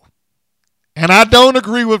heel, and I don't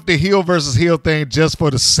agree with the heel versus heel thing just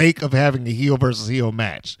for the sake of having a heel versus heel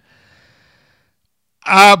match.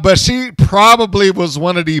 But she probably was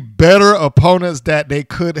one of the better opponents that they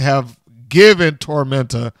could have given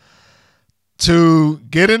Tormenta to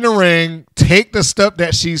get in the ring, take the stuff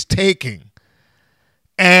that she's taking,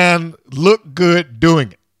 and look good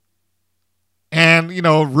doing it. And, you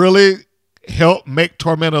know, really help make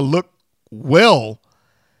Tormenta look well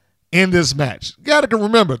in this match. You got to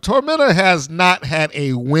remember, Tormenta has not had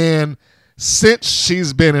a win since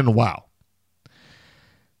she's been in WoW.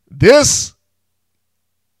 This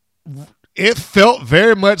it felt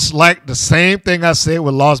very much like the same thing I said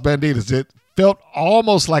with Los Bandidos. It felt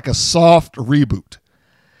almost like a soft reboot.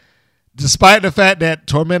 Despite the fact that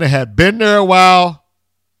Tormenta had been there a while,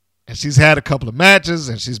 and she's had a couple of matches,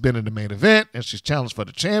 and she's been in the main event, and she's challenged for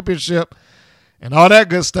the championship, and all that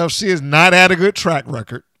good stuff, she has not had a good track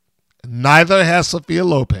record. Neither has Sophia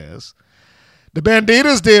Lopez. The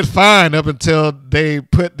Banditas did fine up until they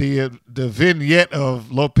put the vignette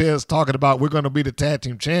of Lopez talking about we're going to be the tag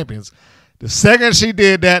team champions. The second she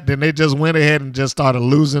did that, then they just went ahead and just started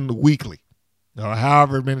losing weekly, or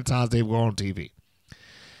however many times they were on TV.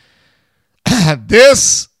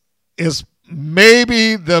 This is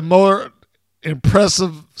maybe the more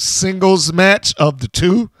impressive singles match of the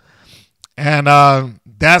two. And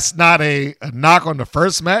that's not a knock on the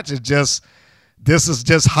first match. This is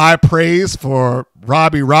just high praise for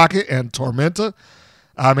Robbie Rocket and Tormenta.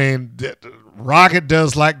 I mean, Rocket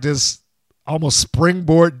does like this almost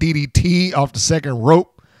springboard DDT off the second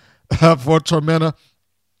rope for Tormenta.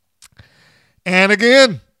 And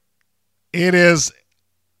again, it is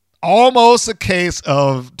almost a case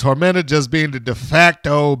of Tormenta just being the de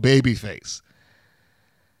facto babyface.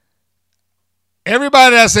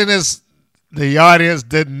 Everybody that's in the audience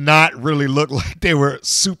did not really look like they were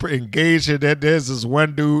super engaged. There's this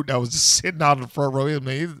one dude that was just sitting out in the front row. I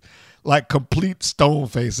mean, he's like complete stone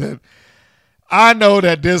face. And I know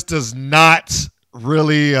that this does not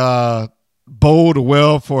really bode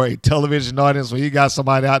well for a television audience when you got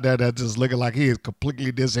somebody out there that's just looking like he is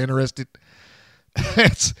completely disinterested.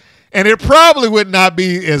 And it probably would not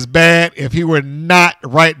be as bad if he were not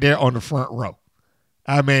right there on the front row.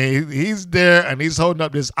 I mean, he's there and he's holding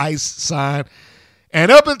up this ICE sign.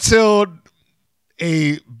 And up until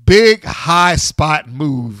a big high spot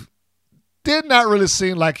move, did not really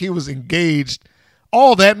seem like he was engaged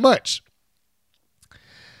all that much.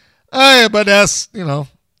 But that's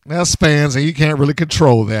fans, and you can't really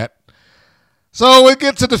control that. So we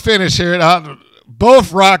get to the finish here.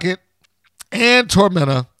 Both Rocket and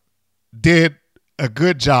Tormenta did a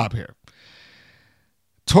good job here.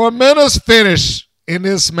 Tormenta's finish in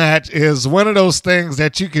this match is one of those things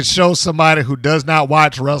that you can show somebody who does not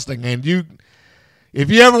watch wrestling, and if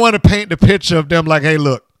you ever want to paint the picture of them like, hey,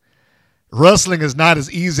 look, wrestling is not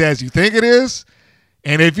as easy as you think it is,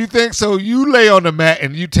 and if you think so, you lay on the mat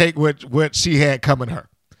and you take what she had coming her.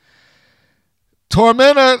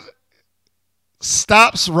 Tormenta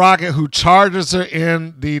stops Rocket, who charges her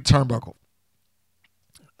in the turnbuckle.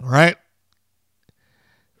 Right?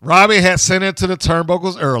 Robbie had sent her to the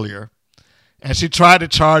turnbuckles earlier, and she tried to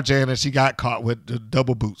charge in, and she got caught with the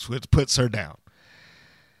double boots, which puts her down.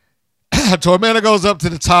 Tormenta goes up to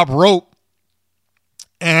the top rope,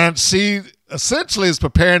 and she essentially is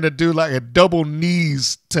preparing to do like a double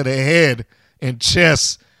knees to the head and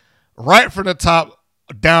chest right from the top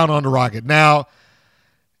down on the Rocket. Now,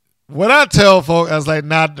 what I tell folks, I was like,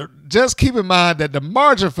 now, just keep in mind that the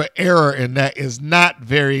margin for error in that is not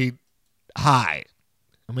very high.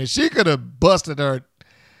 I mean, she could have busted her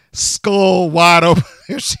skull wide open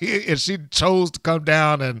if she chose to come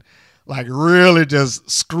down and like really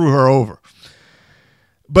just screw her over.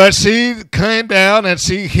 But she came down and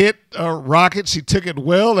she hit a Rocket. She took it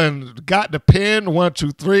well and got the pin 1,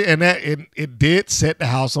 2, 3, and that it did set the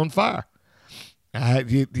house on fire.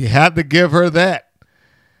 You had to give her that.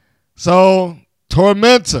 So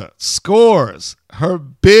Tormenta scores her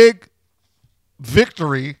big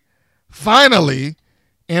victory finally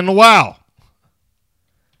in WOW.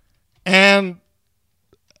 And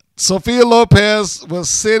Sophia Lopez was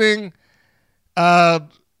sitting at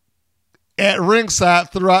ringside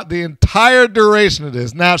throughout the entire duration of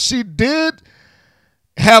this. Now, she did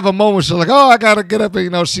have a moment. She's like, oh, I got to get up.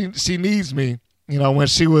 And, she needs me, when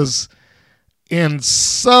she was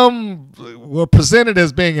presented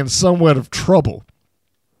as being in somewhat of trouble.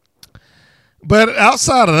 But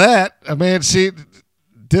outside of that, I mean,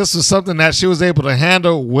 this was something that she was able to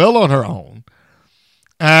handle well on her own.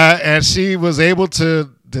 And she was able to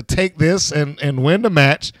take this and win the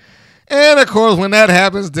match. And, of course, when that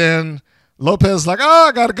happens, then Lopez is like, oh,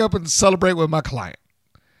 I got to go up and celebrate with my client.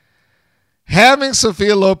 Having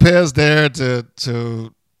Sophia Lopez there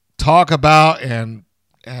to talk about and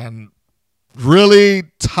really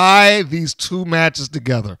tie these two matches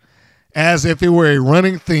together as if it were a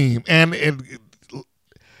running theme. And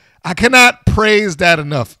I cannot praise that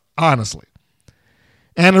enough, honestly.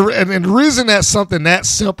 And the reason that something that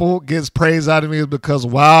simple gets praise out of me is because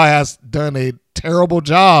WOW has done a terrible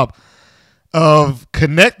job of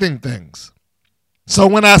connecting things. So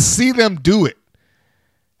when I see them do it,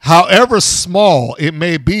 however small it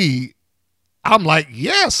may be, I'm like,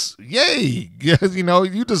 yes, yay.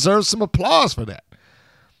 You deserve some applause for that.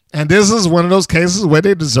 And this is one of those cases where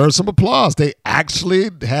they deserve some applause. They actually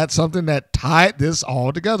had something that tied this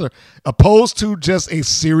all together, opposed to just a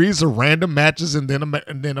series of random matches and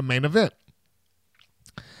then a main event.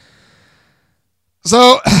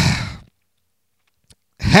 So,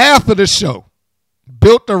 half of the show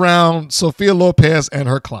built around Sophia Lopez and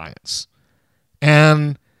her clients.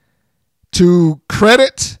 And to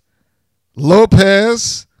credit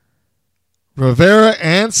Lopez, Rivera,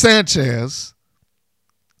 and Sanchez,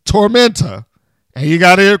 Tormenta, and you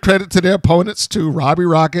got to give credit to their opponents too, Robbie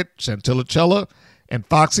Rocket, Chantilla Chella, and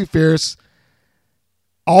Foxy Fierce.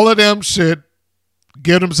 All of them should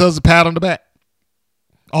give themselves a pat on the back.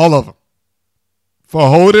 All of them. For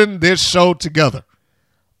holding this show together.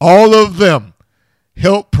 All of them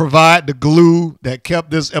helped provide the glue that kept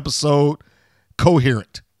this episode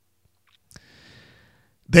coherent.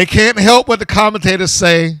 They can't help what the commentators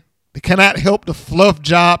say. They cannot help the fluff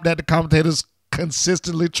job that the commentators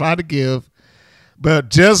consistently try to give. But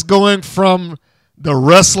just going from the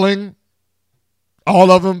wrestling, all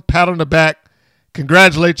of them, pat on the back,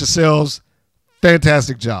 congratulate yourselves,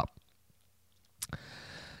 fantastic job.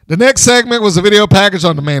 The next segment was a video package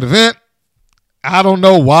on the main event. I don't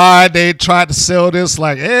know why they tried to sell this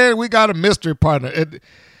like, hey, we got a mystery partner.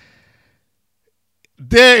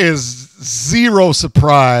 There is zero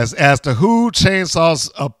surprise as to who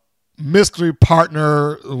Chainsaw's mystery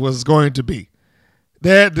partner was going to be.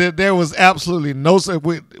 There was absolutely no.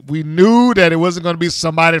 We knew that it wasn't going to be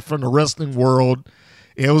somebody from the wrestling world.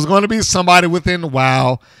 It was going to be somebody within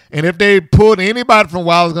WoW. And if they pulled anybody from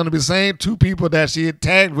WoW, it was going to be the same two people that she had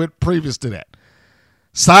tagged with previous to that.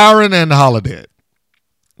 Siren and Holiday.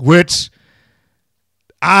 Which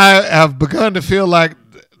I have begun to feel like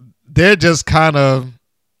they're just kind of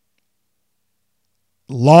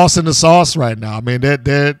lost in the sauce right now. I mean,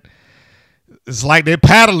 it's like they're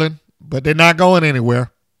paddling, but they're not going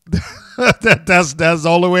anywhere. That's the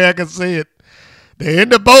only way I can see it. They're in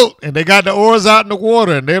the boat, and they got the oars out in the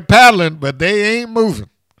water, and they're paddling, but they ain't moving.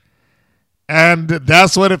 And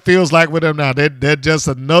that's what it feels like with them now. They're just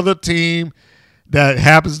another team that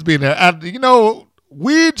happens to be there.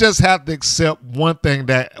 We just have to accept one thing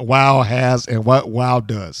that WoW has and what WoW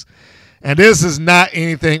does. And this is not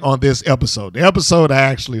anything on this episode. The episode I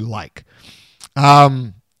actually like.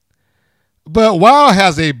 But WoW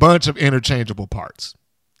has a bunch of interchangeable parts.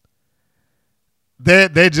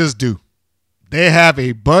 They just do. They have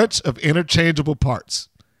a bunch of interchangeable parts.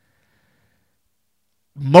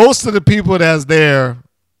 Most of the people that's there,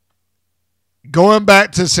 going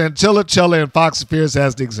back to Chantilla Chella and Foxy Fierce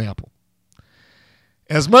as the example.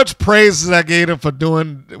 As much praise as I gave them for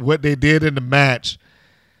doing what they did in the match,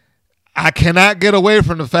 I cannot get away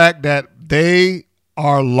from the fact that they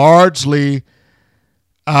are largely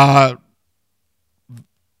very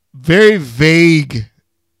vague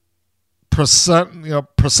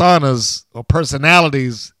personas or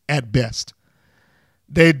personalities at best.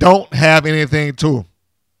 They don't have anything to them.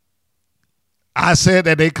 I said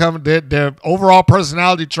that their overall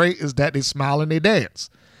personality trait is that they smile and they dance.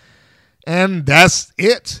 And that's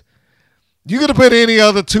it. You could have put any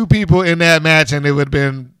other two people in that match and it would have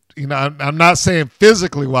been, I'm not saying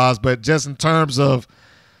physically wise, but just in terms of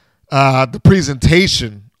the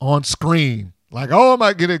presentation on screen. Like, oh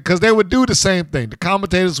my goodness, because they would do the same thing. The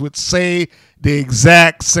commentators would say the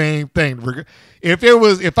exact same thing.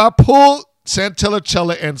 If I pulled Chantilla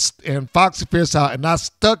Chella and Foxy Fierce out and I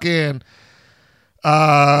stuck in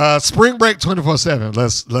Spring Break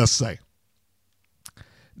 24/7, let's say,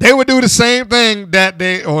 they would do the same thing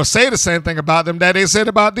say the same thing about them that they said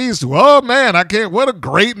about these two. Oh man, what a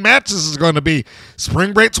great match this is going to be.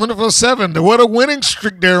 Spring Break 24/7, what a winning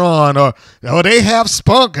streak they're on. Or they have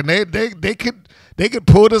spunk and they could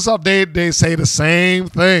pull this off. They say the same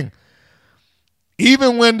thing.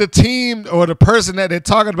 Even when the team or the person that they're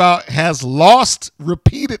talking about has lost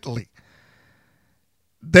repeatedly,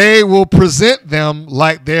 they will present them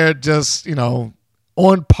like they're just,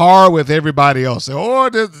 on par with everybody else. Or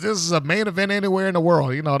this is a main event anywhere in the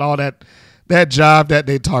world, and all that jive that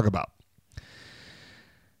they talk about.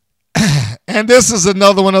 And this is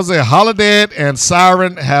another one. Holiday and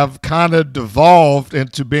Siren have kind of devolved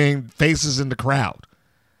into being faces in the crowd.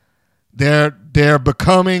 They're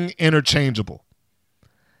becoming interchangeable.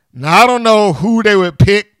 Now, I don't know who they would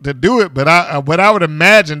pick to do it, but I would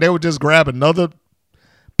imagine they would just grab another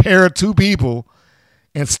pair of two people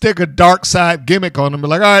and stick a dark side gimmick on them and be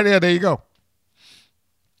like, all right, yeah, there you go.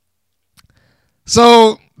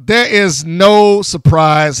 So there is no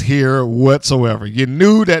surprise here whatsoever. You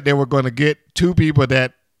knew that they were going to get two people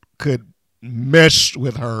that could mesh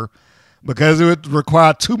with her because it would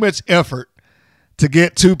require too much effort to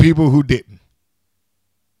get two people who didn't.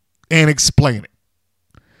 and explain it.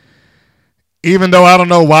 Even though I don't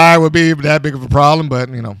know why it would be that big of a problem, but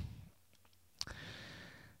you know.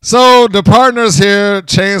 So the partners here,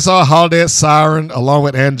 Chainsaw, Holiday, Siren, along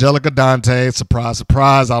with Angelica Dante. Surprise,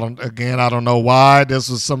 surprise. I don't know why this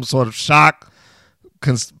was some sort of shock.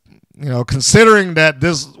 Considering that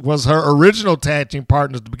this was her original tag team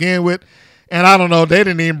partners to begin with, and I don't know, they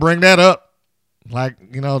didn't even bring that up. Like,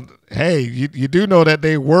 hey, you do know that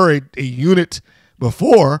they were a unit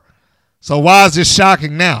before, so why is this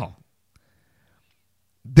shocking now?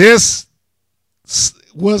 This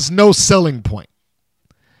was no selling point.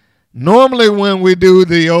 Normally when we do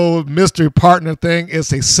the old mystery partner thing,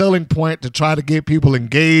 it's a selling point to try to get people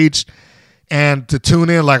engaged and to tune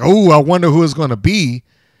in like, oh, I wonder who it's going to be.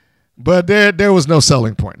 But there was no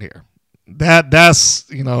selling point here. That's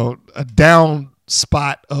a down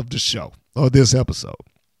spot of the show or this episode.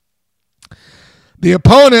 The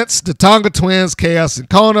opponents, the Tonga Twins, Chaos and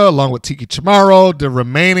Kona, along with Tiki Chamorro, the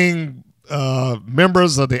remaining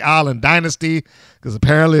members of the Island Dynasty, because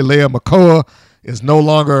apparently Leah Makoa is no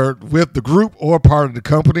longer with the group or part of the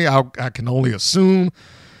company. I can only assume.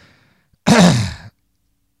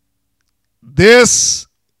 This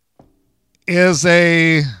is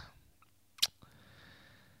a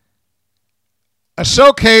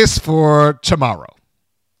showcase for Chamorro.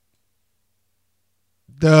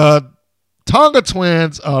 The Tonga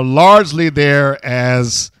Twins are largely there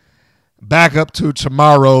as backup to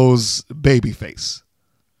Chamorro's babyface.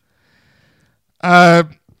 I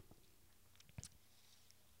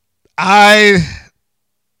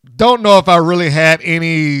don't know if I really had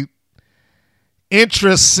any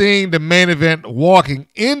interest seeing the main event walking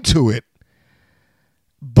into it,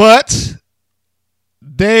 but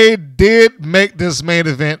they did make this main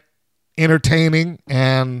event entertaining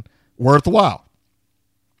and worthwhile.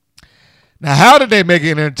 Now, how did they make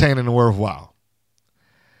it entertaining and worthwhile?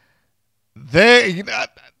 They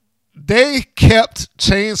kept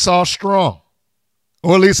Chainsaw strong,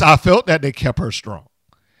 or at least I felt that they kept her strong.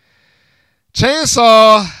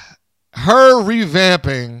 Chainsaw, her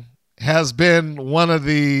revamping has been one of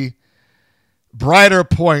the brighter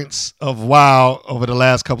points of WoW over the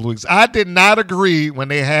last couple of weeks. I did not agree when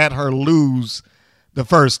they had her lose the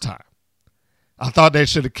first time. I thought they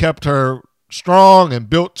should have kept her strong and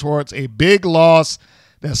built towards a big loss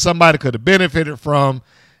that somebody could have benefited from,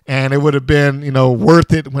 and it would have been,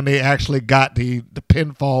 worth it when they actually got the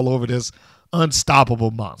pinfall over this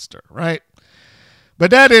unstoppable monster, right?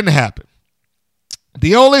 But that didn't happen.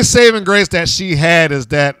 The only saving grace that she had is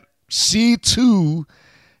that she, too,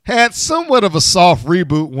 had somewhat of a soft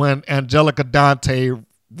reboot when Angelica Dante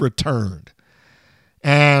returned.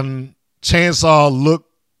 And Chainsaw looked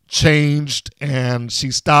changed, and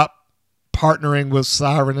she stopped partnering with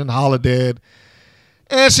Siren and Holiday.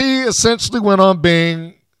 And she essentially went on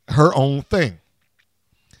being her own thing.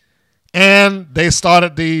 And they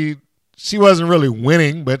started she wasn't really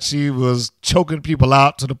winning, but she was choking people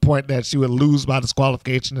out to the point that she would lose by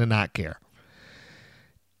disqualification and not care.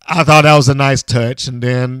 I thought that was a nice touch. And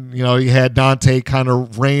then, you had Dante kind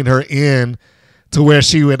of rein her in to where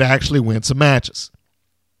she would actually win some matches.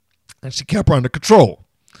 And she kept her under control.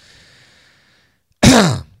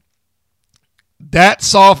 That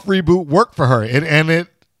soft reboot worked for her. And it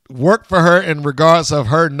worked for her in regards of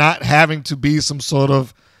her not having to be some sort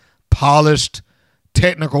of polished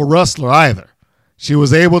technical wrestler either. She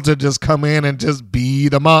was able to just come in and just be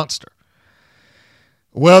the monster.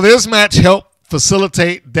 Well, this match helped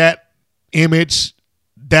facilitate that image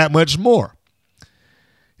that much more.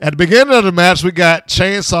 At the beginning of the match, we got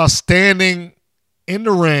Chainsaw standing in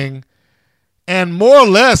the ring and more or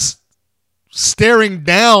less staring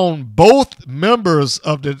down both members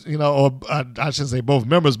of the, I shouldn't say both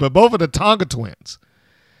members, but both of the Tonga Twins.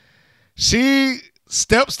 She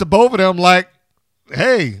steps to both of them like,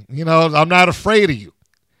 hey, I'm not afraid of you,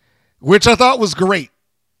 which I thought was great.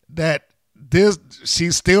 That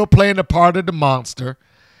she's still playing the part of the monster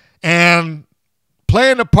and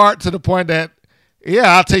playing the part to the point that,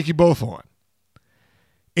 yeah, I'll take you both on.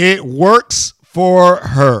 It works for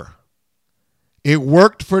her. It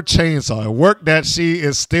worked for Chainsaw. It worked that she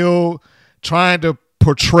is still trying to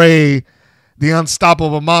portray the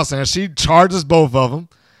unstoppable monster. And she charges both of them.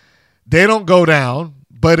 They don't go down,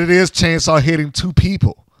 but it is Chainsaw hitting two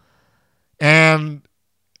people. And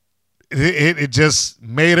it just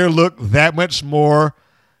made her look that much more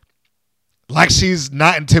like she's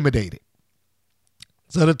not intimidated.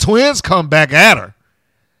 So the twins come back at her.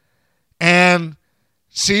 And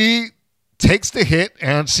she takes the hit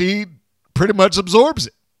and she pretty much absorbs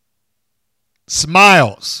it.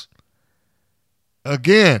 Smiles.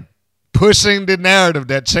 Again, pushing the narrative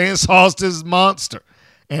that Chainsaw's this monster.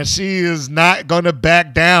 and she is not going to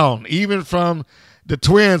back down, even from the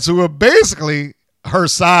twins, who are basically her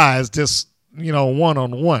size, just,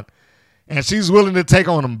 one-on-one. And she's willing to take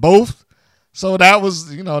on them both. So that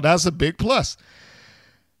was, that's a big plus.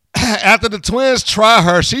 After the twins try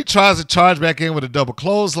her, she tries to charge back in with a double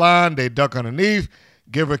clothesline. They duck underneath,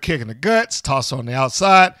 give her a kick in the guts, toss her on the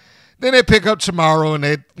outside. Then they pick up Chamorro and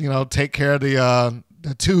they, take care of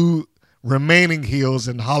the two remaining heels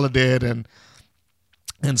in Holiday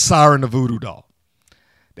and Siren the Voodoo Doll.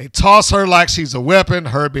 They toss her like she's a weapon,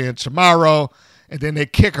 her being Chamorro, and then they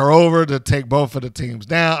kick her over to take both of the teams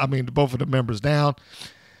down. Both of the members down.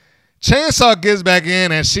 Chainsaw gets back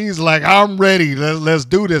in, and she's like, I'm ready. Let's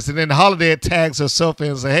do this. And then Holiday tags herself in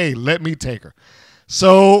and says, hey, let me take her.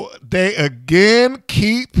 So they again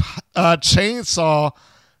keep Chainsaw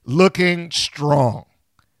looking strong.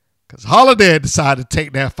 Because Holiday decided to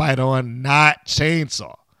take that fight on, not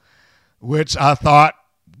Chainsaw, which I thought,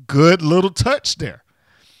 good little touch there.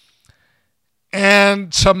 And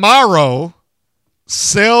Chamorro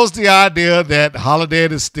sells the idea that Holiday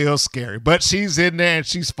is still scary, but she's in there and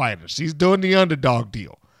she's fighting. She's doing the underdog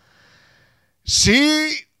deal.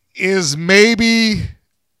 She is maybe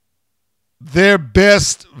their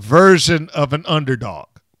best version of an underdog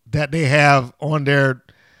that they have on their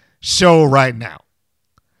show right now.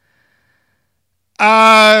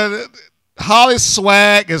 Holly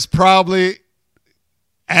Swag is probably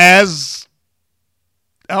as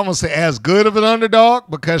good of an underdog,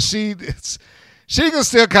 because she can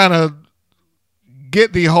still kind of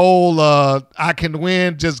get the whole I can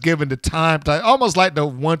win just given the time, almost like the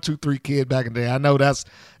 1, 2, 3 Kid back in the day. I know that's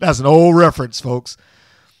an old reference, folks,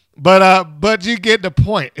 but you get the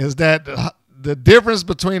point. Is that the difference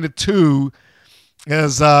between the two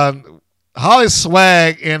is Holly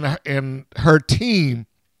Swag and her team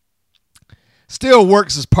still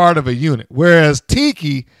works as part of a unit, whereas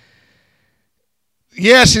Tiki,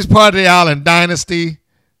 yeah, she's part of the Island Dynasty,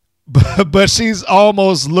 but she's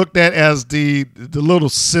almost looked at as the little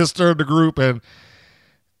sister of the group, and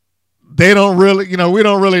they don't really, we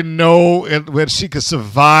don't really know whether she could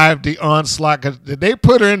survive the onslaught. 'Cause they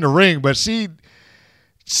put her in the ring, but she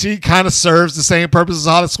kind of serves the same purpose as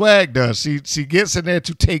Holly Swag does. She gets in there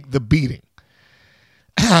to take the beating,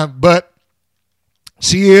 but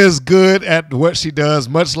she is good at what she does.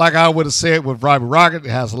 Much like I would have said with Robbie Rocket, it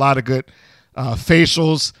has a lot of good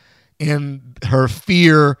facials in her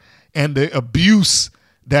fear and the abuse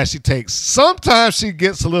that she takes. Sometimes she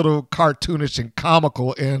gets a little cartoonish and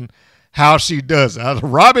comical in how she does it.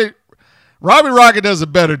 Robbie Rocket does a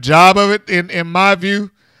better job of it in my view,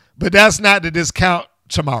 but that's not to discount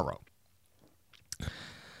Chamorro.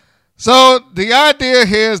 So the idea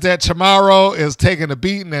here is that Chamorro is taking a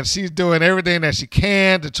beating, and she's doing everything that she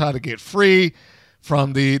can to try to get free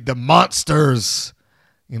from the monsters,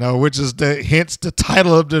 which is hence the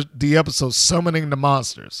title of the episode, Summoning the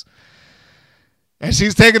Monsters. And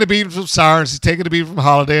she's taking a beating from Siren, she's taking a beating from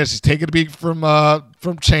Holiday, she's taking a beating from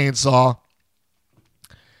Chainsaw.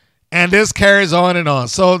 And this carries on and on.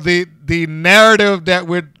 So the narrative that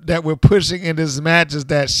we're pushing in this match is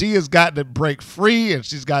that she has got to break free, and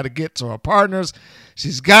she's got to get to her partners.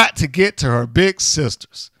 She's got to get to her big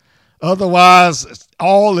sisters. Otherwise,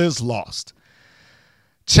 all is lost.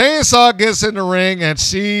 Chainsaw gets in the ring, and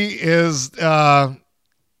she is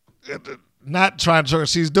not trying to.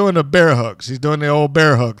 She's doing a bear hug. She's doing the old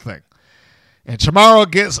bear hug thing. And Chamorro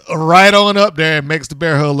gets right on up there and makes the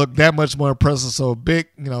bear hug look that much more impressive. So big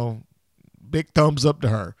thumbs up to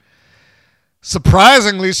her.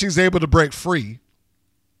 Surprisingly, she's able to break free.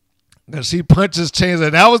 And she punches Chainsaw.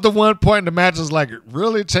 And that was the one point in the match. Is like,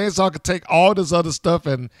 really? Chainsaw could take all this other stuff,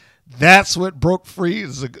 and that's what broke free?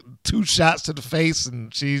 It's 2 shots to the face,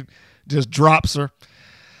 and she just drops her.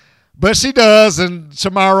 But she does, and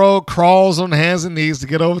Chamorro crawls on hands and knees to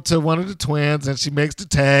get over to one of the twins, and she makes the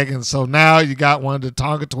tag. And so now you got one of the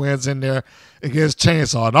Tonga twins in there against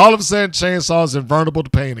Chainsaw. And all of a sudden, Chainsaw is invulnerable to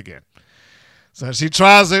pain again. So she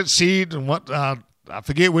tries it. I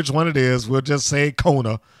forget which one it is. We'll just say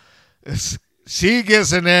Kona. She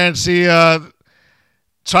gets in there, and she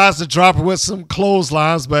tries to drop her with some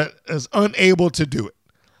clotheslines, but is unable to do it.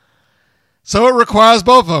 So it requires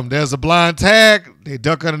both of them. There's a blind tag. They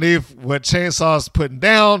duck underneath what Chainsaw is putting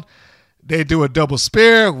down. They do a double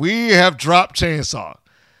spear. We have dropped Chainsaw.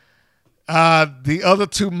 The other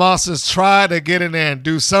 2 monsters try to get in there and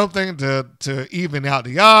do something to even out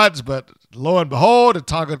the odds, but lo and behold, the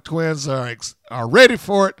Tonga twins are ready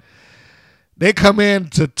for it. They come in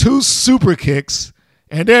to 2 super kicks,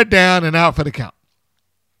 and they're down and out for the count.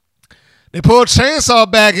 They pull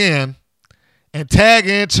Chainsaw back in and tag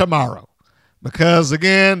in Chamorro. Because,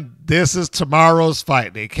 again, this is tomorrow's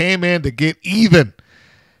fight. They came in to get even.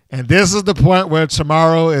 And this is the point where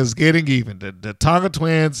tomorrow is getting even. The Tonga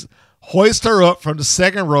twins hoist her up from the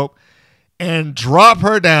second rope and drop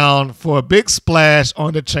her down for a big splash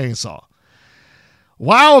on the chainsaw.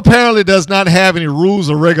 WoW apparently does not have any rules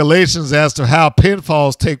or regulations as to how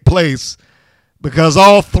pinfalls take place, because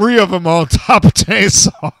all three of them are on top of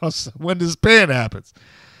chainsaws when this pin happens.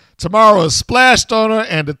 Tomorrow is splashed on her,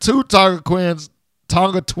 and the two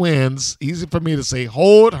Tonga twins, easy for me to say,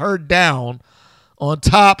 hold her down on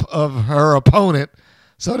top of her opponent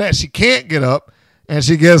so that she can't get up, and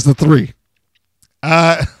she gets the 3.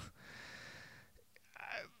 I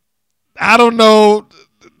don't know.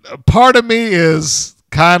 Part of me is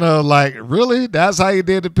kind of like, really? That's how you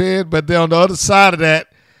did the pin? But then on the other side of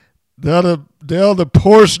that, the other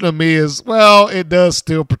portion of me is, well, it does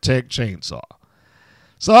still protect Chainsaw.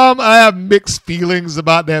 So I have mixed feelings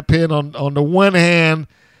about that pin. On the one hand,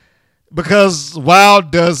 because WoW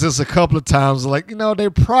does this a couple of times, like, they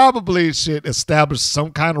probably should establish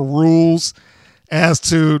some kind of rules as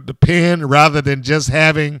to the pin rather than just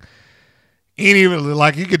having any,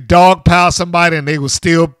 like, you could dogpile somebody and they would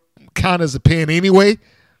still count as a pin anyway.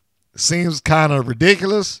 Seems kind of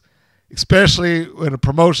ridiculous, especially in a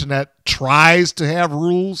promotion that tries to have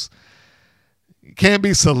rules. You can't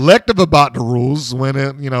be selective about the rules when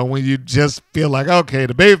when you just feel like, okay,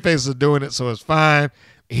 the babyface are doing it, so it's fine.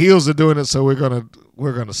 Heels are doing it, so we're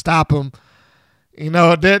gonna stop them.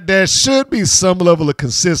 There should be some level of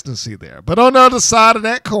consistency there. But on the other side of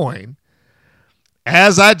that coin,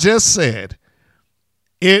 as I just said,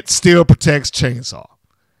 it still protects Chainsaw.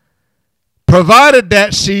 Provided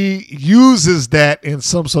that she uses that in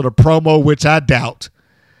some sort of promo, which I doubt,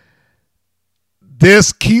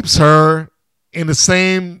 this keeps her in the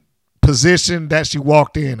same position that she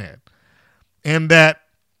walked in at. And that,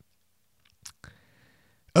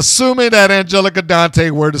 assuming that Angelica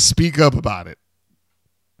Dante were to speak up about it,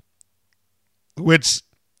 which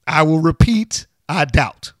I will repeat, I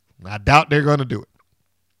doubt. I doubt they're going to do it.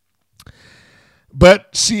 But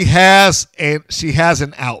she has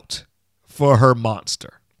an out for her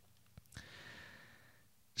monster.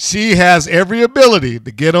 She has every ability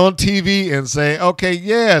to get on TV and say, okay,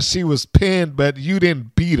 yeah, she was pinned, but you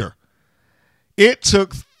didn't beat her. It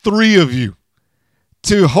took 3 of you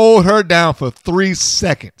to hold her down for 3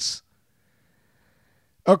 seconds.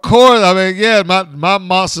 Of course, yeah, my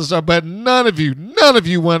monsters are, but none of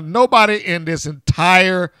you won. Nobody in this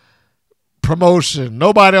entire promotion,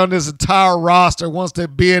 nobody on this entire roster wants to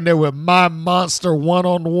be in there with my monster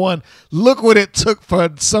one-on-one. Look what it took for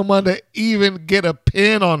someone to even get a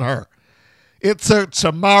pin on her. It took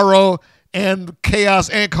Tomorrow and Chaos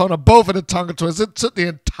and Kona, both of the Tonga twins. It took the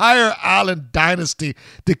entire Island dynasty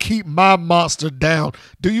to keep my monster down.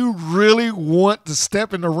 Do you really want to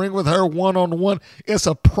step in the ring with her one-on-one? It's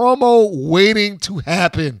a promo waiting to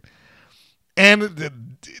happen. And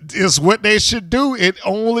it's what they should do. It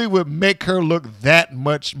only would make her look that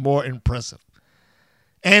much more impressive.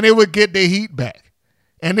 And it would get the heat back.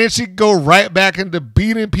 And then she'd go right back into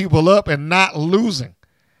beating people up and not losing.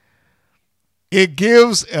 It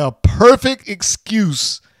gives a perfect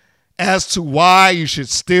excuse as to why you should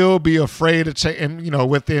still be afraid of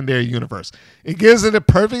within their universe. It gives it a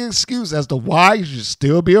perfect excuse as to why you should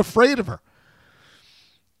still be afraid of her.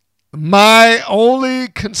 My only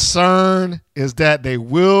concern is that they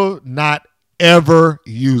will not ever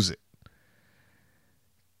use it.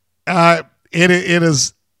 It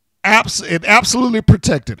absolutely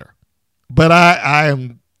protected her, but I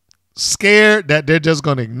am scared that they're just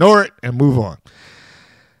going to ignore it and move on.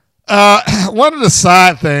 One of the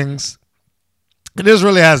side things, and this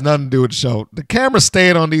really has nothing to do with the show, the camera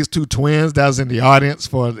stayed on these 2 twins that was in the audience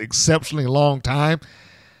for an exceptionally long time.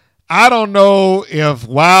 I don't know if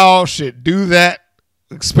WoW should do that,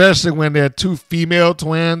 especially when they're 2 female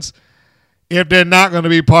twins, if they're not going to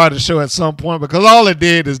be part of the show at some point, because all it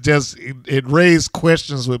did is just, it raised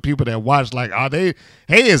questions with people that watch, like,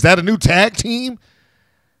 is that a new tag team?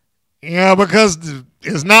 Yeah, because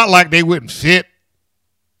it's not like they wouldn't fit.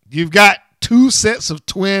 You've got 2 sets of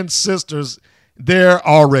twin sisters there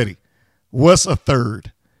already. What's a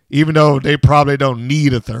third? Even though they probably don't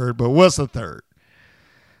need a third, but what's a third?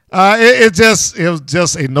 It was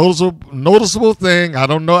just a noticeable thing. I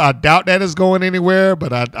don't know. I doubt that is going anywhere,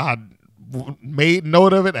 but I made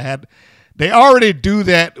note of it. They already do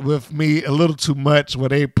that with me a little too much, where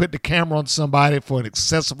they put the camera on somebody for an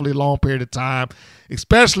excessively long period of time,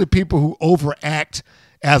 especially people who overact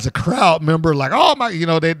as a crowd member. Like, oh my,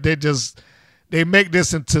 they make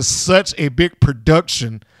this into such a big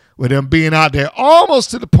production with them being out there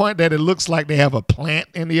almost to the point that it looks like they have a plant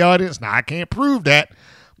in the audience. Now, I can't prove that,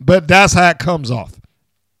 but that's how it comes off.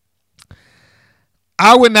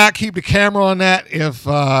 I would not keep the camera on that if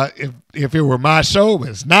it were my show, but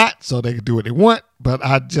it's not, so they can do what they want. But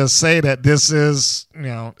I just say that this is,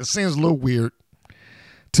 it seems a little weird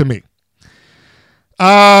to me.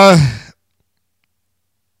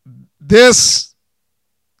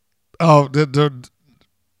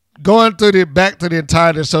 Going through back to the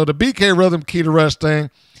entirety, so the BK Rhythm Key to Rush thing,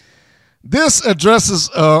 this addresses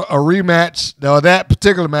a rematch, or that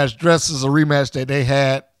particular match addresses a rematch that they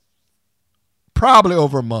had probably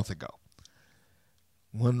over a month ago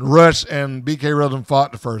when Rush and BK Rhythm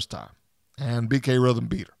fought the first time, and BK Rhythm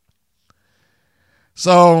beat her.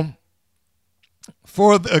 So,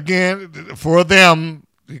 for them,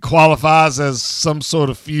 it qualifies as some sort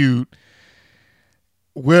of feud.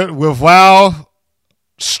 With WoW,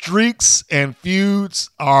 streaks and feuds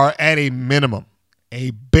are at a minimum,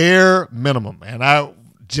 a bare minimum, and I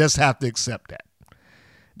just have to accept that.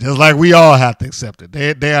 Just like we all have to accept it.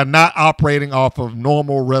 They are not operating off of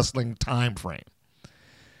normal wrestling time frame.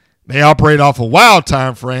 They operate off a wild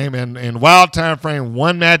time frame, and in wild time frame,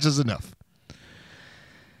 one match is enough.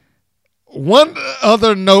 One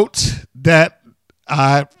other note that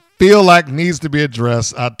I feel like needs to be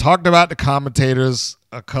addressed, I talked about the commentators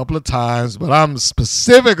a couple of times, but I'm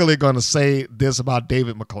specifically going to say this about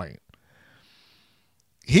David McLane.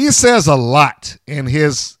 He says a lot in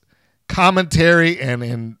his commentary and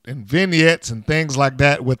in vignettes and things like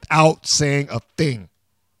that without saying a thing.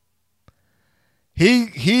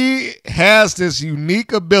 He has this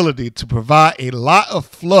unique ability to provide a lot of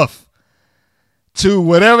fluff to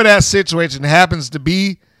whatever that situation happens to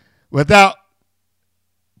be without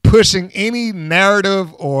pushing any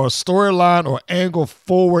narrative or storyline or angle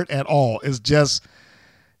forward at all. It's just,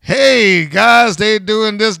 hey, guys, they're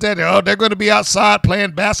doing this, that. Oh, they're going to be outside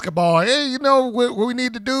playing basketball. Hey, you know what we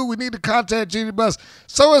need to do? We need to contact Genie Bus.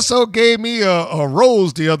 So-and-so gave me a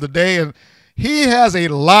rose the other day, and he has a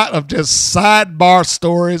lot of just sidebar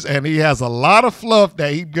stories, and he has a lot of fluff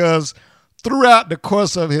that he does throughout the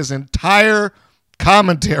course of his entire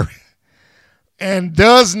commentary and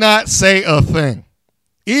does not say a thing.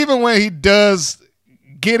 Even when he does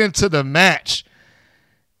get into the match,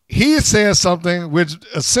 he says something which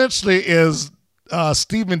essentially is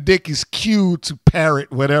Stephen Dickey's cue to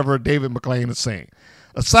parrot whatever David McLane is saying.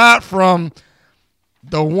 Aside from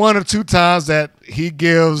the one or two times that he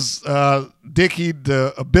gives Dickey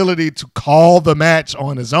the ability to call the match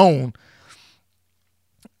on his own,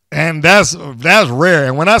 and that's rare.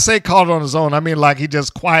 And when I say call it on his own, I mean like he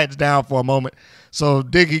just quiets down for a moment so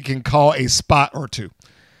Dickey can call a spot or two.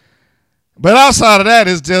 But outside of that,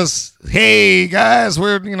 it's just, hey guys,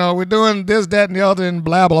 we're doing this, that, and the other, and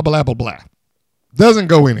blah blah blah blah blah. Doesn't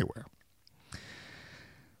go anywhere.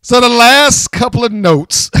 So the last couple of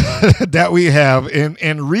notes that we have in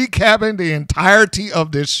recapping the entirety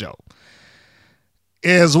of this show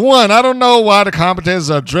is, one, I don't know why the commentators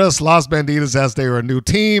addressed Los Bandidos as they were a new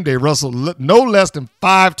team. They wrestled no less than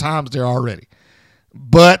 5 times there already.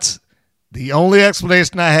 But the only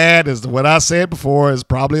explanation I had is what I said before is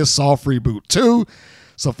probably a soft reboot. 2,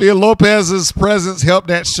 Sofia Lopez's presence helped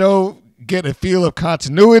that show get a feel of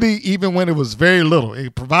continuity even when it was very little.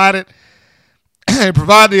 It provided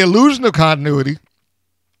the illusion of continuity,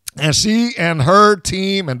 and she and her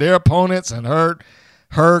team and their opponents and her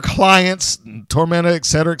clients, Tormenta, et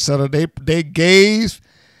cetera, they gave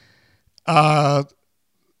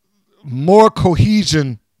more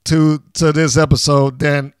cohesion to this episode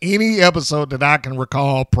than any episode that I can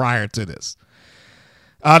recall prior to this.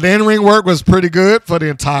 The in-ring work was pretty good for the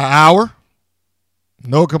entire hour.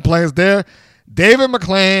 No complaints there. David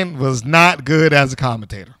McLane was not good as a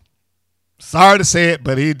commentator. Sorry to say it,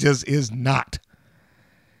 but he just is not.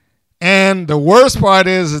 And the worst part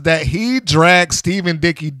is that he dragged Stephen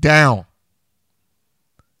Dickey down.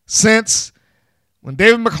 Since when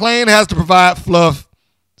David McLane has to provide fluff,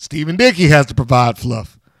 Stephen Dickey has to provide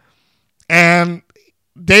fluff. And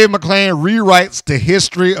Dave McLane rewrites the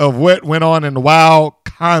history of what went on in the WoW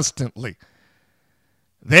constantly.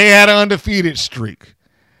 They had an undefeated streak.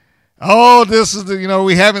 Oh, this is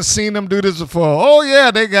we haven't seen them do this before. Oh yeah,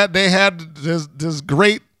 they had this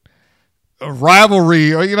great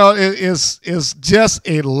rivalry, or it's just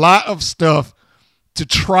a lot of stuff to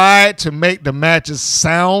try to make the matches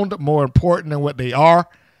sound more important than what they are.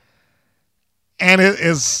 And it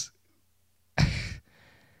is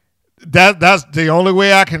that's the only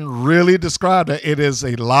way I can really describe it. It is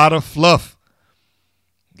a lot of fluff.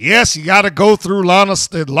 Yes, you got to go through Lana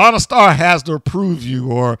Starr has to approve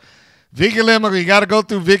you, or Vicky Lynn, you got to go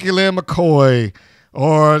through Vicky Lynn McCoy,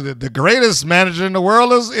 Or the greatest manager in the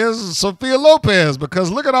world is Sophia Lopez, because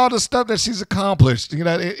look at all the stuff that she's accomplished. You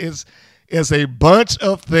know, it's a bunch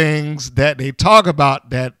of things that they talk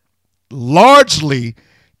about that largely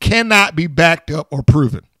cannot be backed up or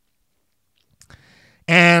proven.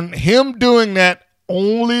 And him doing that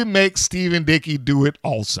only makes Stephen Dickey do it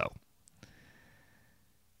also.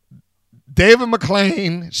 David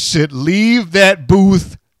McClain should leave that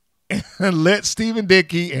booth and let Stephen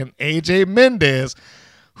Dickey and AJ Mendez,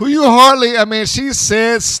 who you hardly, I mean, she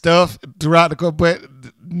says stuff throughout the course, but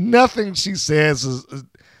nothing she says is,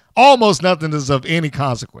 almost nothing is of any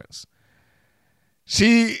consequence.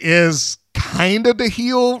 She is kind of the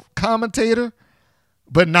heel commentator,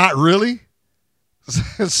 but not really.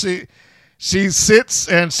 She sits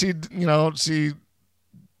and she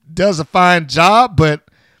does a fine job, but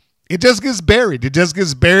it just gets buried. It just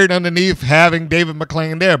gets buried underneath having David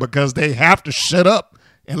McClain there, because they have to shut up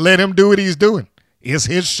and let him do what he's doing. It's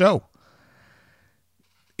his show.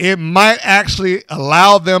 It might actually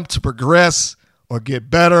allow them to progress or get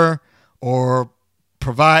better or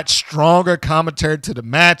provide stronger commentary to the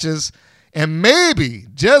matches, and maybe,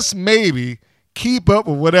 just maybe, keep up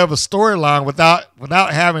with whatever storyline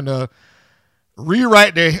without having to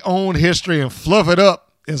rewrite their own history and fluff it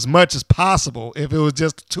up as much as possible if it was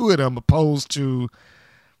just the two of them, opposed to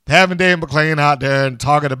having Dave McClain out there and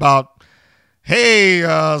talking about, hey,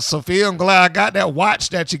 Sophia, I'm glad I got that watch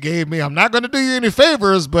that you gave me. I'm not going to do you any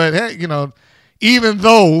favors, but hey, even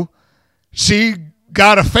though she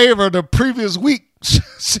got a favor the previous week,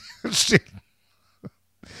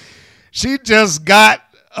 she just got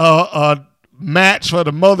a match for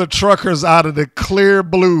the Mother Truckers out of the clear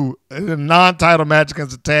blue in a non-title match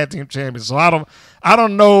against the tag team champions. So I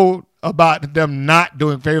don't know about them not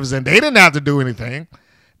doing favors, and they didn't have to do anything.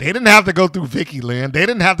 They didn't have to go through Vicky Lynn. They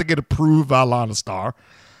didn't have to get approved by Lana Starr.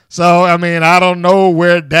 So, I mean, I don't know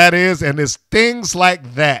where that is, and it's things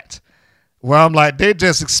like that where I'm like, they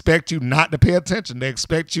just expect you not to pay attention. They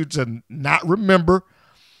expect you to not remember,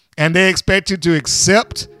 and they expect you to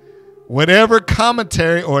accept whatever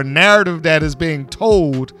commentary or narrative that is being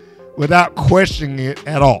told without questioning it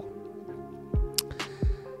at all.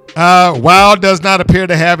 WoW does not appear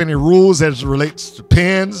to have any rules as it relates to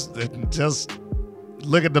pins. Just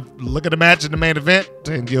look at the match in the main event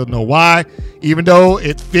and you'll know why. Even though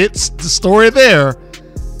it fits the story there,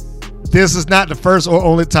 this is not the first or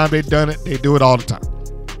only time they've done it. They do it all the time.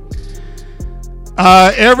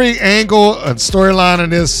 Every angle and storyline in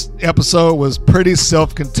this episode was pretty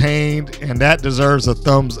self-contained, and that deserves a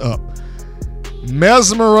thumbs up.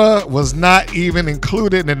 Mesmera was not even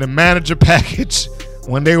included in the manager package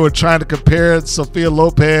when they were trying to compare Sophia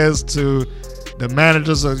Lopez to the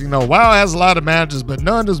managers of, WoW has a lot of managers, but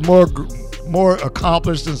none is more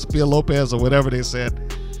accomplished than Sophia Lopez, or whatever they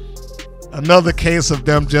said. Another case of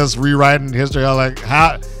them just rewriting history. I'm like,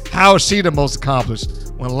 how is she the most accomplished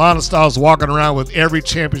when Lana Starr is walking around with every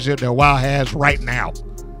championship that WoW has right now?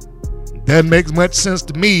 Doesn't make much sense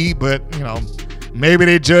to me, but maybe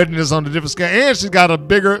they're judging this on a different scale. And she's got a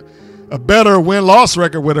better win-loss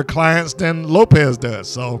record with her clients than Lopez does.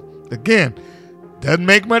 So again, doesn't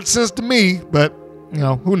make much sense to me, but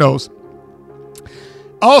who knows?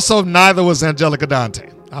 Also, neither was Angelica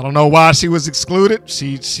Dante. I don't know why she was excluded.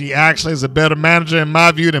 She actually is a better manager in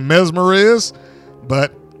my view than Mesmera is,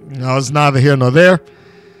 but it's neither here nor there.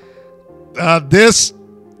 This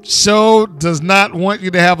show does not want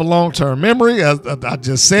you to have a long-term memory. I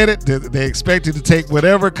just said it. They expect you to take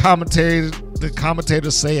whatever the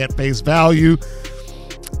commentators say at face value.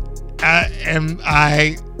 And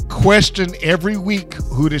I question every week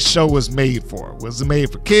who this show was made for. Was it made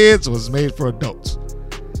for kids, or was it made for adults?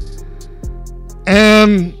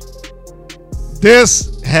 And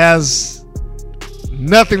this has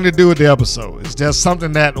nothing to do with the episode. It's just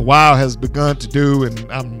something that WoW has begun to do,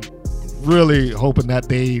 and I'm really hoping that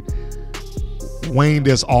they wane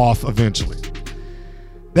this off eventually.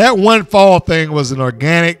 That one fall thing was an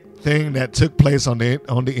organic thing that took place on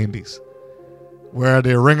the indies, where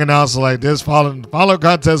the ring announcer like this following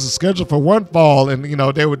contest is scheduled for one fall, and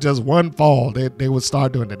they would just one fall they would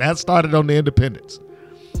start doing it. That started on the independents.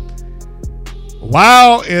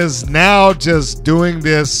 WoW is now just doing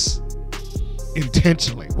this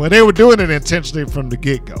intentionally. Well, they were doing it intentionally from the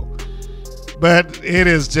get-go, but it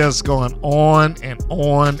is just going on and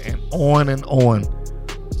on and on and on.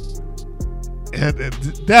 And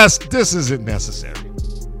this isn't necessary.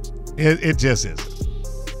 It just isn't.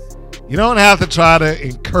 You don't have to try to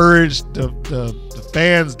encourage the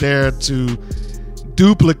fans there to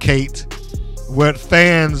duplicate what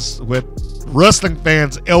wrestling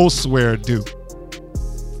fans elsewhere do.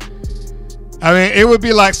 I mean, it would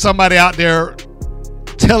be like somebody out there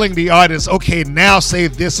telling the audience, okay, now say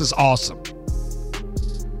this is awesome.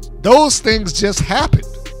 Those things just happened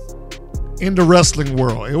in the wrestling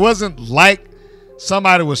world. It wasn't like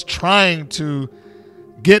somebody was trying to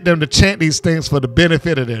get them to chant these things for the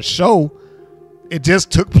benefit of their show. It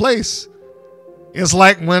just took place. It's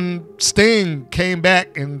like when Sting came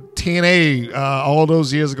back in TNA all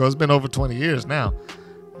those years ago. It's been over 20 years now.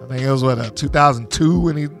 I think it was 2002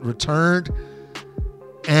 when he returned,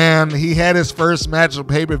 and he had his first match on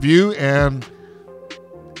pay-per-view, and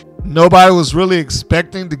nobody was really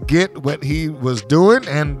expecting to get what he was doing,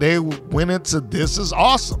 and they went into "This is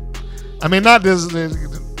awesome." I mean, not this.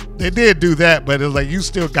 They did do that, but it was like, "You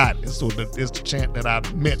still got it." It's the chant that I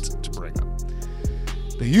meant to bring up.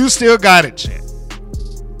 The "You still got it" chant.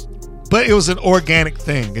 But it was an organic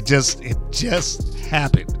thing. It just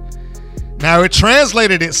happened. Now, it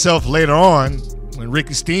translated itself later on when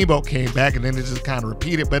Ricky Steamboat came back, and then it just kind of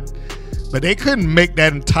repeated. But they couldn't make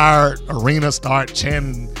that entire arena start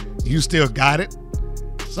chanting "You still got it."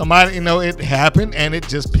 Somebody, it happened, and it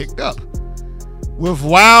just picked up. With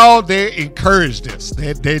WoW, they encouraged this.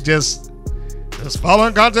 They just this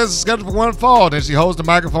following contest is scheduled for one fall. Then she holds the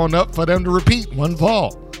microphone up for them to repeat one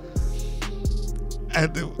fall.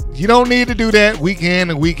 You don't need to do that week in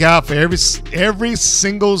and week out for every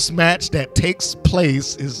singles match that takes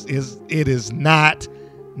place. It is not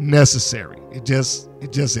necessary. It just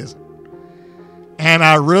isn't. And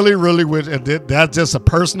I really, really wish that's just a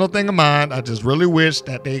personal thing of mine. I just really wish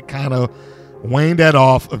that they kind of waned that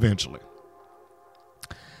off eventually.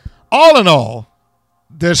 All in all,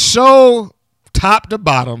 the show, top to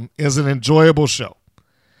bottom, is an enjoyable show.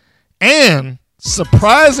 And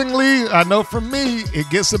surprisingly, I know for me, it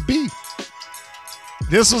gets a B.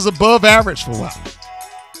 This was above average for WoW.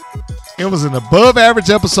 It was an above average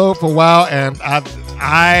episode for WoW, and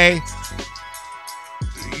I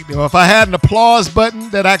if I had an applause button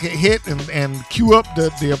that I could hit and cue up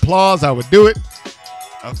the applause, I would do it.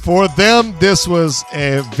 For them, this was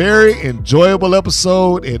a very enjoyable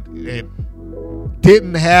episode. It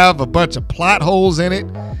didn't have a bunch of plot holes in it.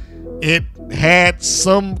 It had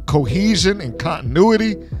some cohesion and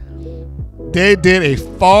continuity. They did a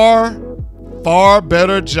far, far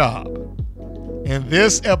better job in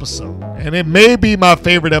this episode. And it may be my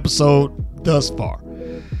favorite episode thus far.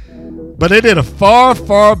 But they did a far,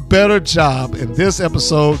 far better job in this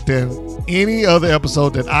episode than any other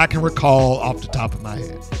episode that I can recall off the top of my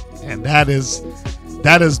head. And that is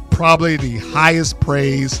probably the highest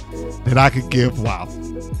praise that I could give WoW.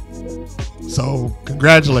 So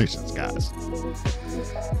congratulations, guys.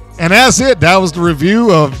 And that's it. That was the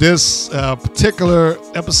review of this particular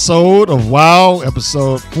episode of WoW,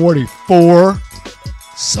 episode 44,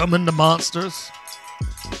 Summon the Monsters.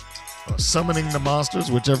 Or Summoning the Monsters,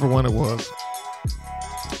 whichever one it was.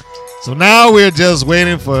 So now we're just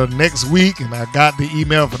waiting for next week, and I got the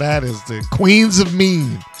email for that. Is the Queens of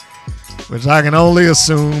Mean, which I can only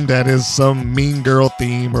assume that is some Mean Girl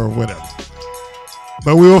theme or whatever.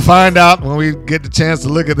 But we will find out when we get the chance to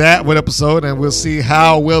look at that one episode, and we'll see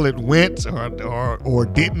how well it went or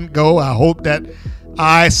didn't go.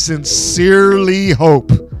 I sincerely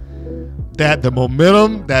hope that the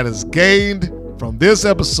momentum that is gained from this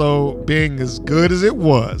episode being as good as it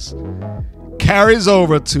was carries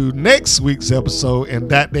over to next week's episode, and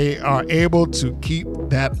that they are able to keep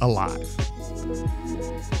that alive.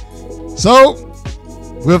 So,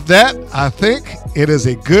 with that, I think it is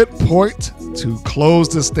a good point to close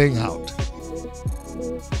this thing out.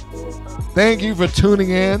 Thank you for tuning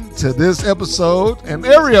in to this episode and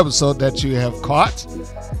every episode that you have caught.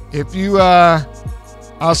 If you are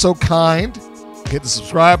so kind, hit the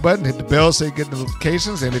subscribe button, hit the bell so you get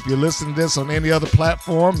notifications. And if you're listening to this on any other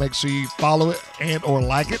platform, make sure you follow it and or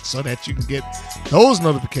like it so that you can get those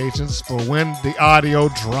notifications for when the audio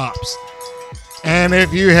drops. And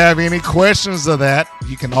if you have any questions of that,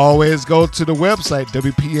 you can always go to the website,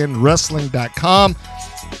 WPNWrestling.com.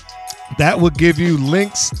 That will give you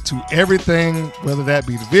links to everything, whether that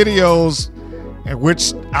be the videos, and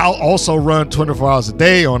which I'll also run 24 hours a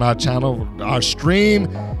day on our channel. Our stream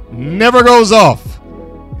never goes off.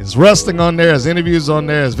 There's wrestling on there, there's interviews on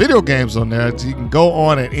there, there's video games on there. So you can go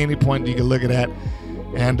on at any point, you can look at that.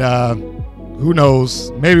 And who knows,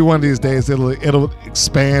 maybe one of these days it'll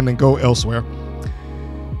expand and go elsewhere.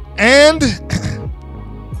 And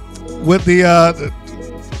with the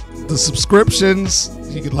subscriptions,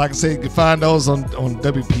 you can, like I said, you can find those on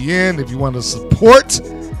WPN. If you want to support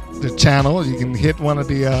the channel, you can hit one of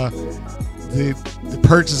the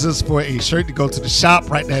purchases for a shirt. You go to the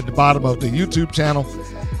shop right there at the bottom of the YouTube channel.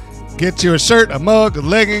 Get you a shirt, a mug,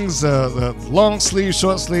 leggings, the long sleeves,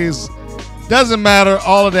 short sleeves, Doesn't matter.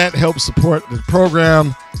 All of that helps support the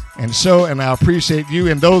program and show, and I appreciate you.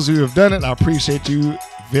 And those who have done it, I appreciate you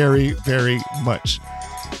very, very much.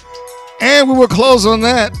 And we will close on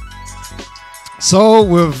that. So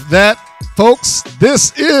with that, folks,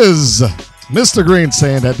 this is Mr. Green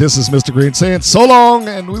saying that this is Mr. Green saying so long,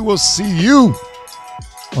 and we will see you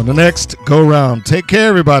on the next go-round. Take care,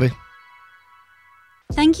 everybody.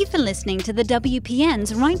 Thank you for listening to the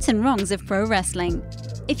WPN's Rights and Wrongs of Pro Wrestling.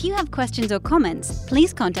 If you have questions or comments,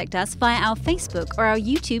 please contact us via our Facebook or our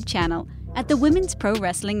YouTube channel at the Women's Pro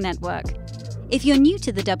Wrestling Network. If you're new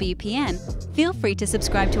to the WPN, feel free to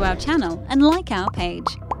subscribe to our channel and like our page.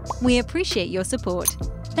 We appreciate your support.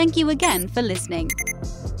 Thank you again for listening.